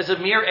here as a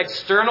mere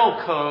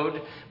external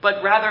code,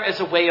 but rather as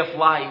a way of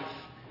life,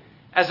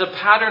 as a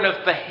pattern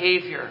of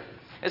behavior,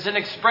 as an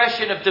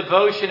expression of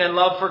devotion and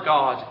love for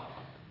God.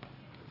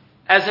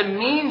 As a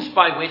means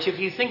by which, if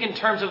you think in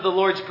terms of the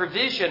Lord's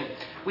provision,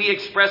 we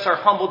express our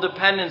humble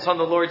dependence on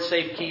the Lord's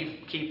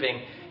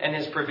safekeeping and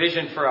his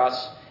provision for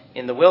us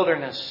in the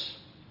wilderness.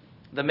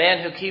 The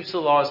man who keeps the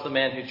law is the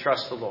man who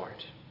trusts the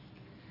Lord.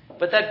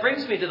 But that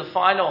brings me to the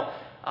final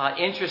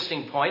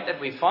interesting point that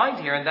we find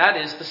here, and that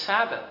is the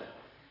Sabbath.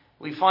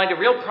 We find a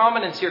real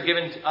prominence here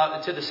given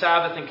to the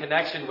Sabbath in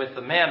connection with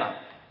the manna.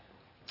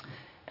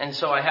 And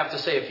so I have to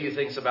say a few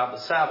things about the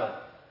Sabbath.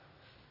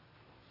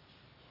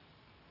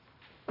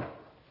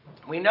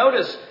 We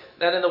notice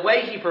that in the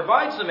way he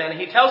provides the manna,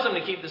 he tells them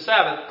to keep the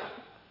Sabbath.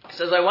 He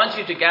says, I want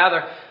you to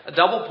gather a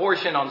double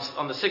portion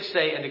on the sixth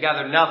day and to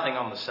gather nothing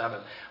on the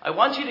seventh. I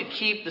want you to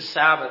keep the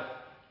Sabbath.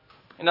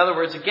 In other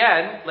words,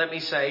 again, let me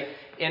say,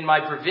 in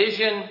my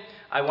provision,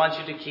 I want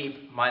you to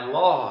keep my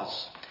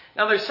laws.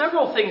 Now, there's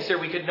several things here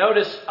we could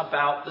notice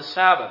about the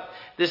Sabbath.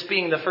 This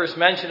being the first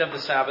mention of the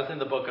Sabbath in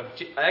the book of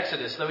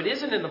Exodus, though it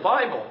isn't in the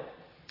Bible.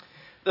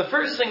 The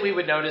first thing we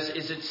would notice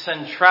is its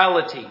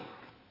centrality.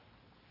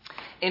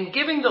 In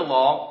giving the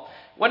law,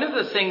 one of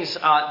the things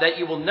that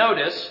you will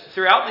notice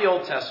throughout the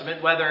Old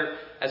Testament, whether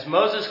as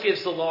Moses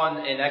gives the law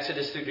in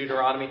Exodus through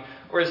Deuteronomy,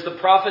 or as the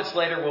prophets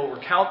later will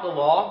recount the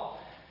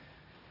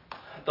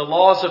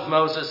laws of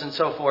Moses and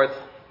so forth,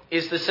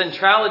 is the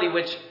centrality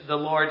which the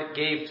Lord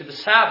gave to the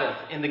Sabbath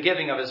in the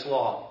giving of his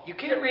law. You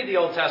can't read the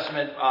Old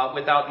Testament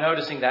without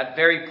noticing that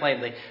very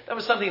plainly. That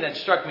was something that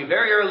struck me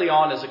very early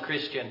on as a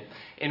Christian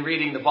in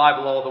reading the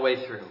Bible all the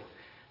way through.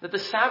 That the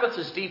Sabbath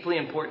is deeply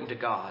important to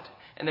God.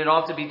 And it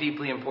ought to be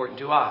deeply important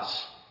to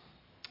us.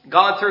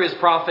 God, through his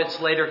prophets,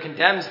 later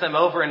condemns them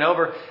over and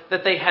over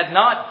that they had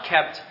not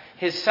kept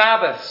his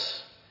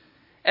Sabbaths.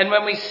 And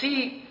when we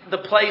see the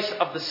place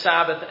of the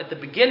Sabbath at the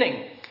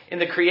beginning in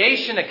the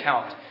creation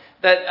account,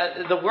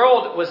 that the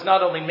world was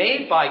not only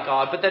made by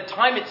God, but that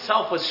time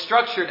itself was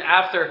structured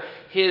after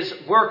his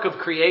work of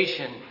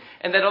creation.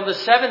 And that on the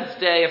seventh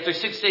day, after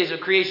 6 days of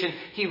creation,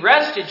 he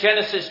rested,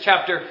 Genesis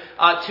chapter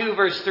 2,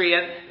 verse 3,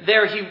 and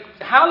there he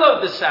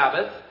hallowed the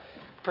Sabbath.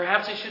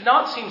 Perhaps it should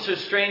not seem so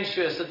strange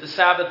to us that the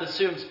Sabbath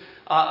assumes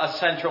a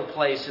central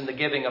place in the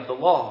giving of the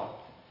law.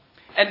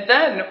 And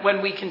then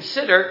when we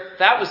consider,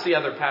 that was the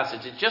other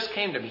passage. It just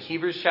came to me,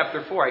 Hebrews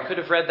chapter 4. I could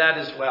have read that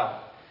as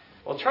well.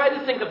 Well, try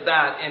to think of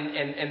that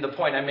in the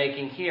point I'm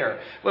making here.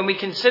 When we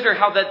consider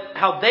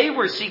how they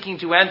were seeking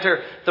to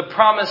enter the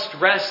promised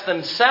rest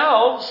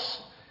themselves,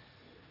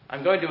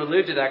 I'm going to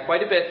allude to that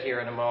quite a bit here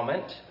in a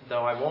moment,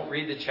 though I won't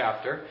read the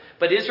chapter.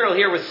 But Israel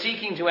here was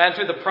seeking to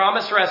enter the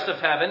promised rest of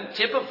heaven,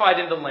 typified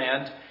in the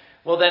land.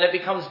 Well, then it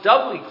becomes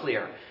doubly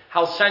clear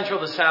how central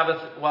the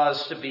Sabbath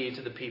was to be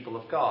to the people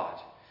of God,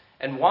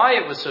 and why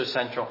it was so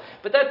central.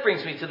 But that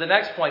brings me to the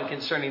next point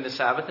concerning the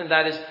Sabbath, and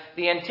that is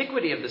the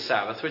antiquity of the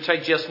Sabbath, which I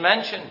just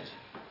mentioned.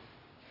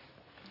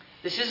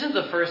 This isn't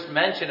the first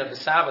mention of the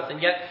Sabbath,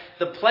 and yet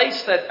the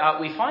place that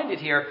we find it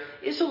here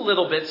is a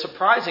little bit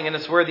surprising, and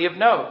it's worthy of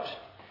note.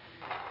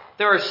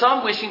 There are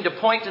some wishing to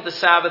point to the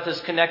Sabbath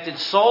as connected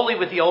solely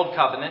with the Old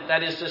Covenant,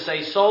 that is to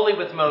say, solely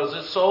with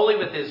Moses, solely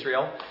with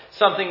Israel,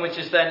 something which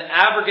is then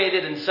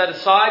abrogated and set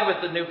aside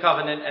with the New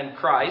Covenant and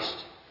Christ,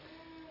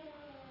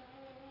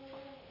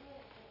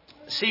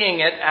 seeing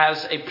it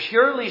as a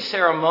purely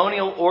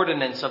ceremonial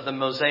ordinance of the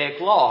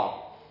Mosaic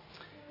Law.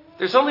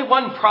 There's only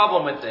one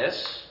problem with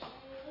this.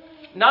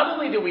 Not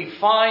only do we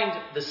find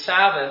the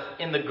Sabbath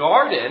in the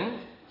garden,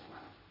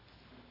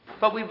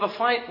 but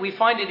we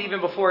find it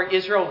even before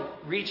Israel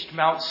reached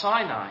Mount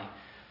Sinai.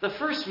 The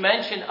first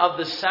mention of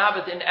the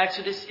Sabbath in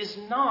Exodus is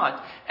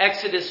not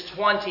Exodus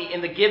 20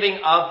 in the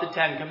giving of the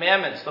Ten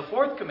Commandments, the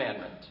fourth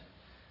commandment,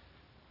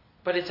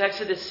 but it's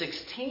Exodus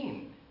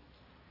 16.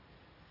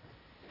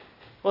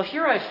 Well,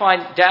 here I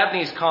find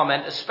Dabney's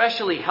comment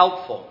especially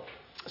helpful.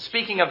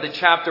 Speaking of the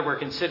chapter we're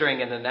considering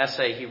in an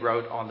essay he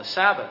wrote on the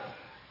Sabbath.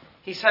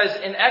 He says,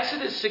 in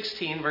Exodus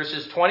 16,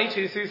 verses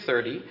 22 through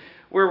 30,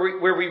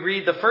 where we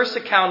read the first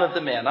account of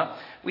the manna,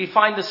 we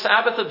find the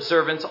Sabbath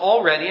observance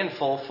already in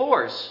full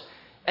force.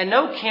 And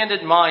no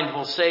candid mind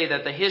will say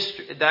that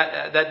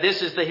that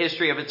this is the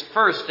history of its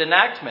first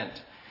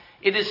enactment.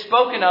 It is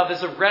spoken of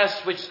as a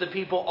rest which the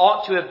people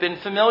ought to have been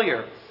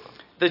familiar.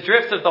 The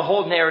drift of the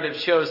whole narrative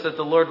shows that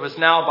the Lord was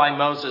now by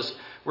Moses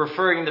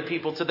referring the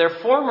people to their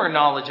former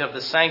knowledge of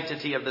the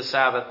sanctity of the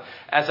Sabbath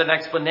as an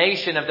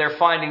explanation of their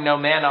finding no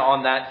manna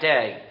on that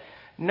day.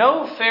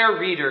 No fair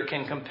reader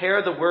can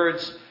compare the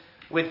words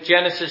with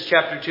Genesis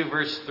chapter 2,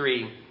 verse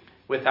 3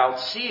 without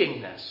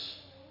seeing this.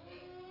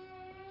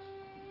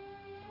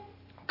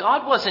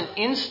 God wasn't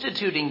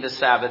instituting the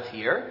Sabbath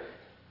here.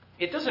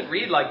 It doesn't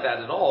read like that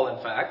at all,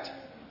 in fact.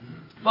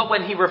 But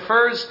when he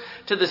refers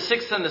to the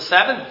sixth and the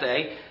seventh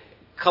day,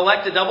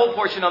 collect a double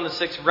portion on the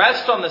sixth,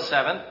 rest on the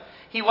seventh,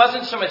 he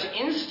wasn't so much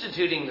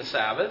instituting the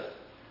Sabbath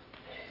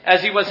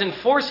as he was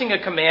enforcing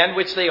a command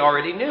which they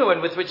already knew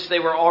and with which they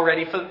were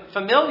already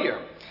familiar.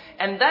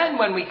 And then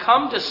when we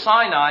come to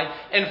Sinai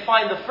and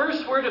find the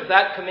first word of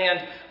that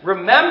command,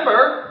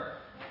 remember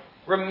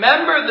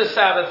the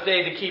Sabbath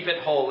day to keep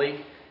it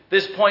holy,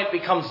 this point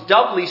becomes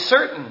doubly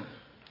certain.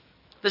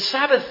 The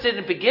Sabbath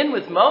didn't begin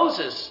with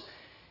Moses.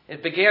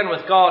 It began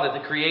with God at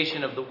the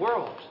creation of the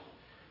world.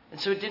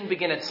 And so it didn't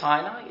begin at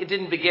Sinai. It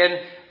didn't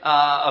begin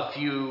a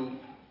few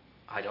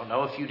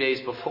days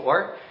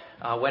before,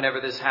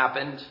 whenever this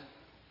happened.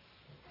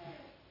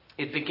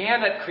 It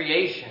began at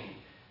creation,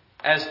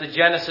 as the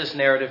Genesis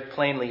narrative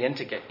plainly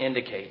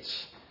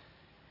indicates.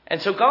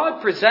 And so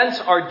God presents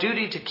our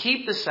duty to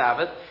keep the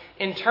Sabbath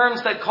in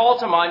terms that call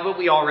to mind what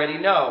we already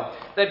know.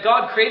 That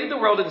God created the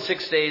world in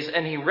 6 days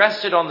and he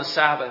rested on the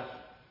Sabbath.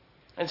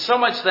 And so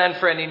much then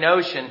for any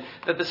notion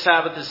that the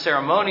Sabbath is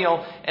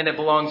ceremonial and it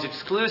belongs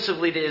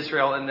exclusively to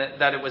Israel and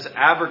that it was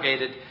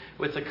abrogated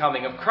with the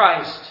coming of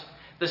Christ.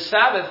 The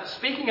Sabbath,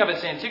 speaking of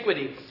its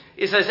antiquity,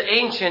 is as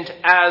ancient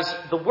as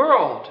the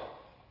world.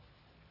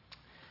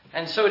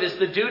 And so it is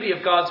the duty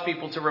of God's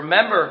people to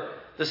remember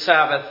the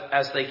Sabbath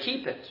as they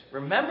keep it.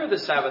 Remember the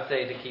Sabbath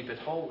day to keep it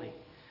holy.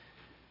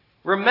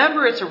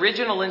 Remember its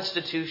original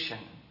institution.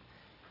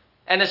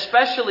 And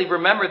especially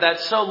remember that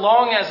so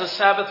long as a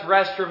Sabbath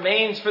rest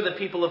remains for the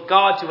people of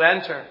God to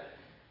enter,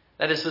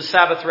 that is the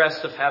Sabbath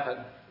rest of heaven,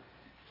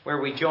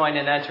 where we join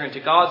and enter into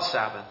God's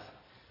Sabbath,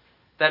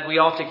 that we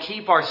ought to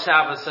keep our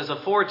Sabbaths as a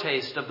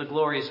foretaste of the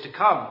glories to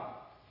come.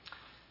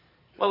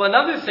 Well,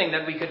 another thing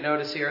that we could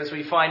notice here, as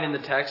we find in the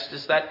text,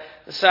 is that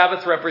the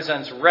Sabbath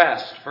represents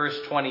rest. Verse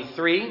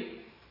 23,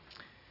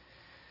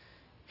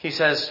 he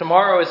says,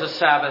 tomorrow is a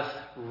Sabbath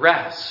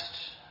rest,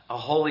 a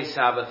holy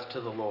Sabbath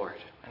to the Lord.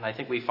 And I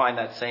think we find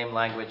that same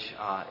language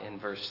in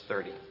verse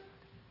 30.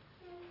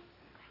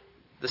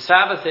 The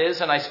Sabbath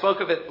is, and I spoke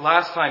of it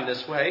last time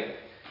this way,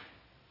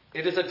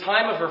 it is a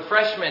time of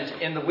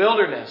refreshment in the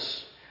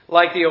wilderness,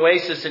 like the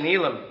oasis in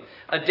Elim,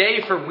 a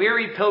day for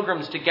weary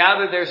pilgrims to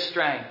gather their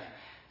strength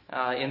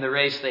in the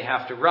race they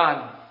have to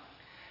run.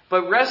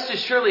 But rest is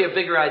surely a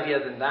bigger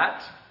idea than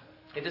that.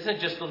 It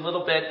isn't just a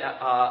little bit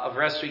of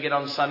rest we get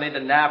on Sunday, the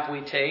nap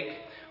we take,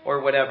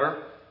 or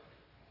whatever.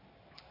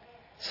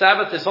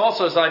 Sabbath is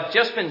also, as I've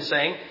just been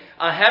saying,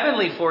 a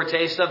heavenly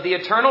foretaste of the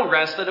eternal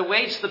rest that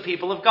awaits the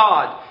people of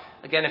God.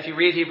 Again, if you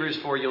read Hebrews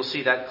 4, you'll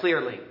see that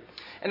clearly.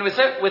 And with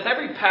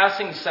every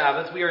passing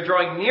Sabbath, we are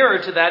drawing nearer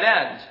to that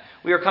end.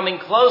 We are coming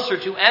closer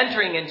to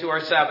entering into our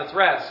Sabbath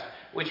rest,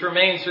 which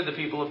remains for the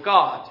people of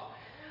God.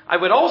 I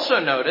would also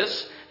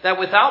notice that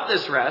without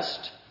this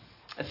rest,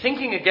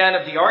 thinking again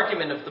of the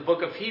argument of the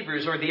book of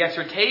Hebrews, or the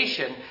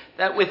exhortation,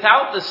 that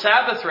without the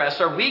Sabbath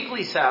rest, our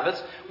weekly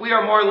Sabbaths, we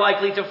are more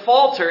likely to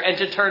falter and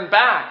to turn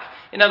back.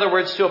 In other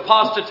words, to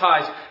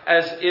apostatize,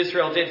 as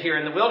Israel did here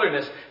in the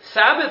wilderness.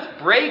 Sabbath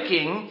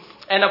breaking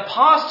and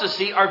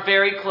apostasy are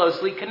very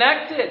closely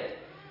connected.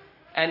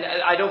 And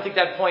I don't think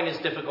that point is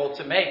difficult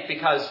to make,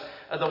 because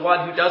the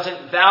one who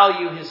doesn't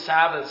value his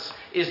Sabbaths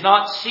is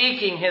not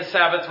seeking his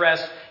Sabbath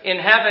rest in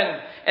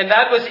heaven. And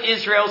that was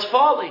Israel's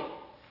folly.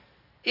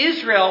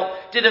 Israel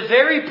did a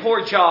very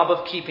poor job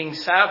of keeping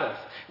Sabbath.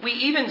 We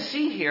even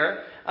see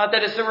here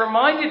that as they're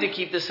reminded to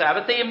keep the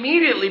Sabbath, they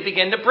immediately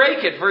begin to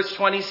break it. Verse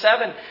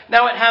 27.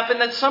 Now it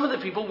happened that some of the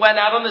people went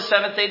out on the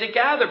seventh day to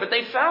gather, but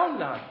they found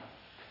none.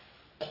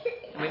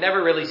 We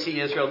never really see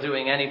Israel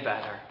doing any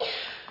better.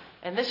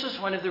 And this was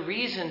one of the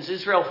reasons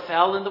Israel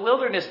fell in the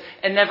wilderness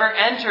and never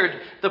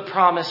entered the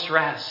promised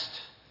rest.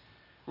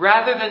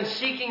 Rather than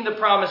seeking the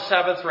promised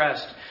Sabbath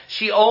rest,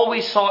 she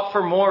always sought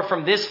for more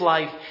from this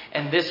life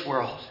and this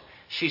world.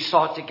 She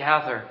sought to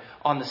gather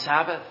on the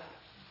Sabbath.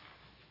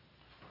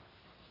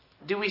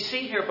 Do we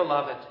see here,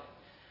 beloved,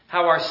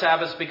 how our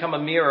Sabbaths become a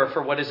mirror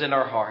for what is in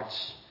our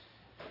hearts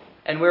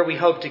and where we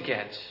hope to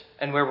get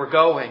and where we're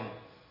going?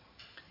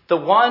 The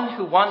one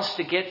who wants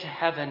to get to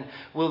heaven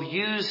will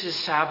use his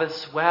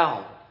Sabbaths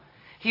well.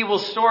 He will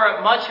store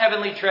up much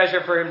heavenly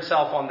treasure for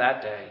himself on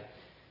that day,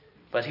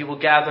 but he will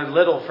gather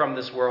little from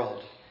this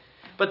world.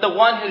 But the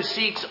one who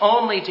seeks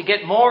only to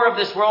get more of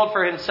this world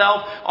for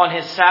himself on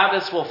his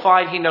Sabbaths will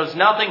find he knows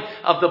nothing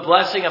of the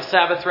blessing of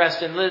Sabbath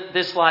rest in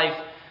this life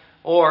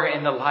or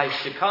in the life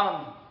to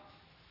come.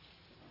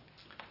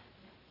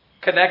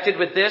 Connected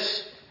with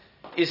this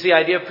is the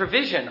idea of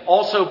provision,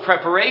 also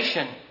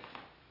preparation.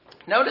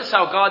 Notice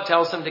how God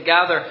tells them to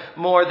gather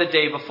more the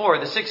day before,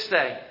 the sixth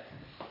day.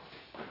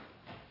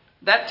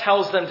 That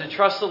tells them to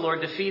trust the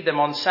Lord to feed them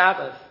on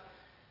Sabbath,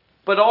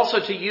 but also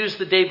to use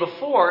the day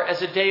before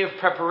as a day of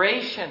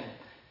preparation.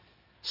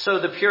 So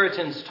the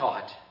Puritans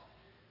taught.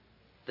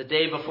 The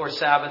day before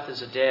Sabbath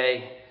is a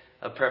day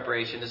of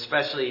preparation,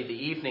 especially the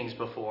evenings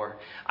before.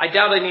 I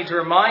doubt I need to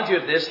remind you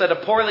of this, that a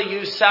poorly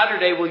used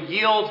Saturday will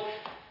yield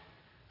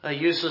a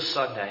useless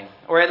Sunday.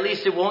 Or at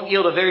least it won't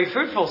yield a very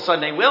fruitful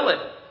Sunday, will it?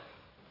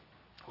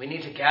 We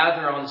need to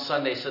gather on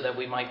Sunday so that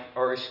we might,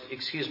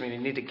 we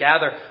need to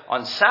gather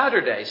on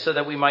Saturday so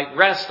that we might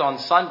rest on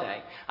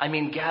Sunday. I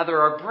mean, gather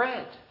our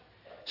bread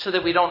so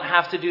that we don't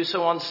have to do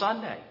so on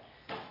Sunday.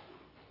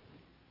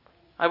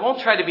 I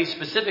won't try to be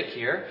specific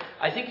here.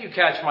 I think you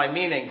catch my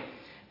meaning.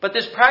 But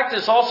this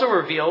practice also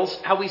reveals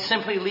how we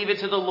simply leave it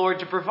to the Lord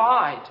to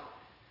provide.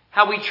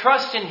 How we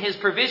trust in his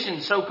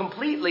provision so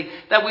completely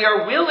that we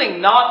are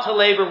willing not to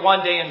labor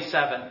one day in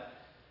 7.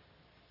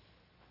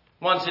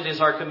 Once it is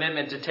our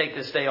commitment to take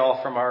this day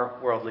off from our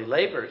worldly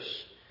labors.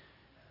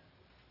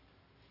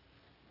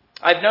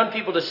 I've known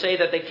people to say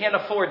that they can't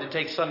afford to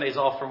take Sundays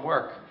off from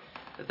work,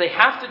 that they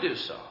have to do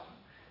so.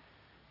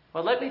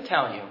 Well, let me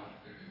tell you,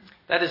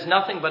 that is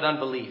nothing but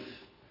unbelief.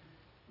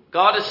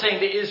 God is saying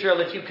to Israel,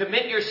 if you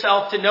commit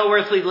yourself to no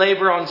earthly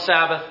labor on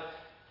Sabbath,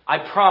 I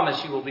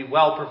promise you will be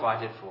well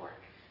provided for.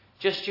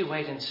 Just you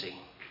wait and see.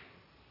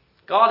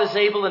 God is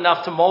able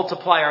enough to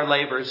multiply our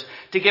labors,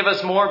 to give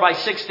us more by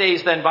 6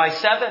 days than by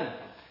 7.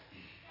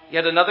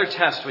 Yet another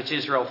test which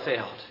Israel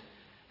failed.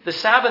 The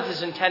Sabbath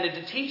is intended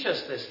to teach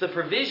us this, the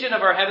provision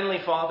of our Heavenly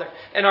Father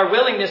and our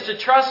willingness to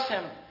trust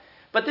him.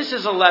 But this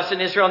is a lesson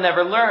Israel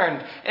never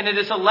learned, and it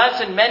is a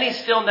lesson many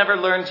still never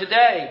learn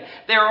today.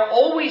 They are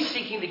always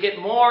seeking to get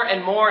more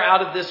and more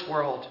out of this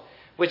world,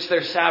 which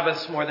their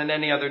Sabbaths more than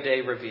any other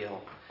day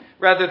reveal,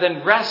 rather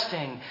than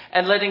resting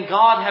and letting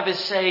God have his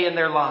say in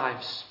their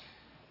lives.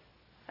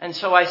 And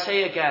so I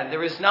say again,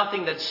 there is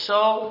nothing that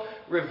so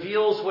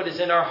reveals what is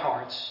in our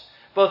hearts,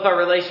 both our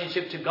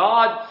relationship to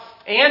God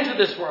and to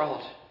this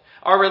world,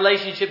 our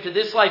relationship to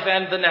this life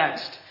and the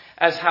next,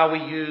 as how we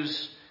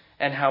use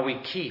and how we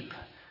keep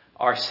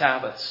our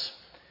Sabbaths.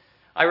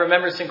 I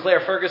remember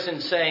Sinclair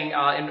Ferguson saying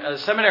in a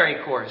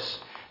seminary course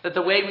that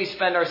the way we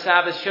spend our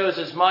Sabbath shows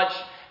as much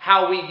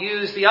how we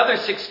use the other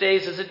 6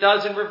 days as it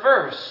does in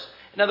reverse.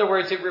 In other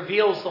words, it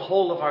reveals the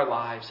whole of our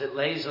lives. It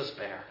lays us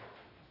bare.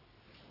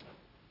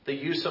 The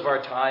use of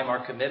our time,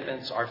 our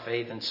commitments, our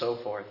faith, and so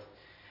forth.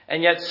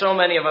 And yet so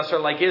many of us are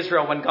like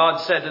Israel when God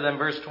said to them,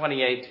 verse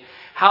 28,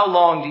 how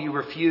long do you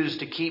refuse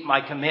to keep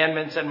my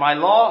commandments and my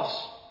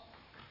laws?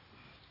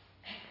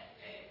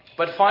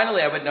 But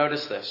finally, I would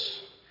notice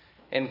this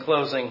in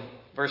closing,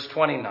 verse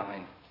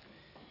 29.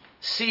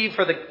 See,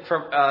 for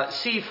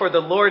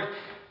the Lord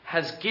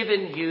has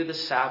given you the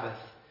Sabbath.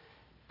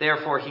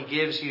 Therefore he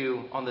gives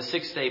you on the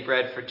 6th day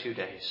bread for 2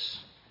 days.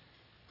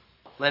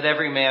 Let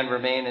every man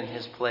remain in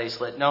his place.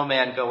 Let no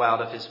man go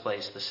out of his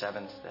place the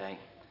 7th day.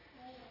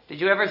 Did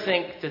you ever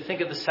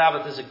think of the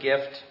Sabbath as a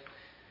gift?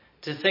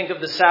 To think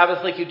of the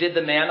Sabbath like you did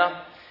the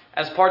manna,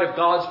 as part of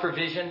God's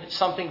provision,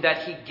 something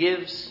that he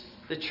gives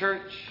the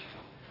church?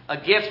 A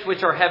gift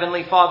which our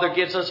Heavenly Father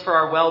gives us for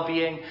our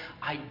well-being.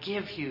 I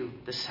give you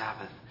the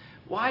Sabbath.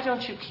 Why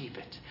don't you keep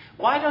it?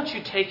 Why don't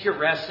you take your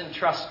rest and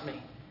trust me?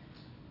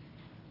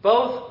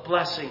 Both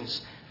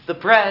blessings, the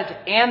bread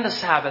and the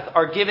Sabbath,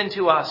 are given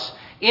to us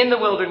in the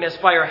wilderness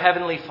by our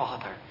Heavenly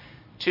Father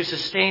to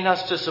sustain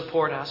us, to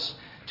support us,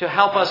 to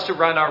help us to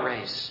run our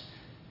race.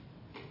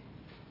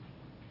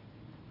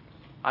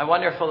 I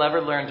wonder if we'll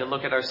ever learn to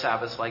look at our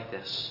Sabbaths like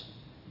this.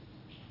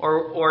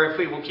 Or if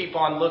we will keep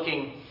on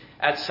looking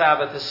at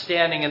Sabbath as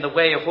standing in the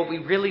way of what we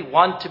really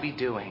want to be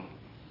doing.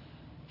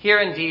 Here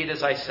indeed,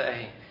 as I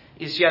say,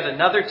 is yet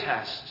another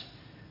test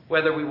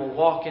whether we will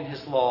walk in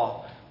his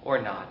law or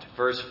not.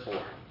 Verse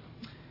 4.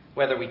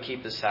 Whether we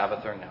keep the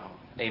Sabbath or no.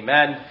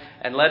 Amen.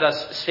 And let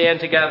us stand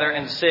together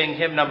and sing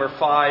hymn number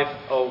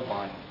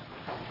 501.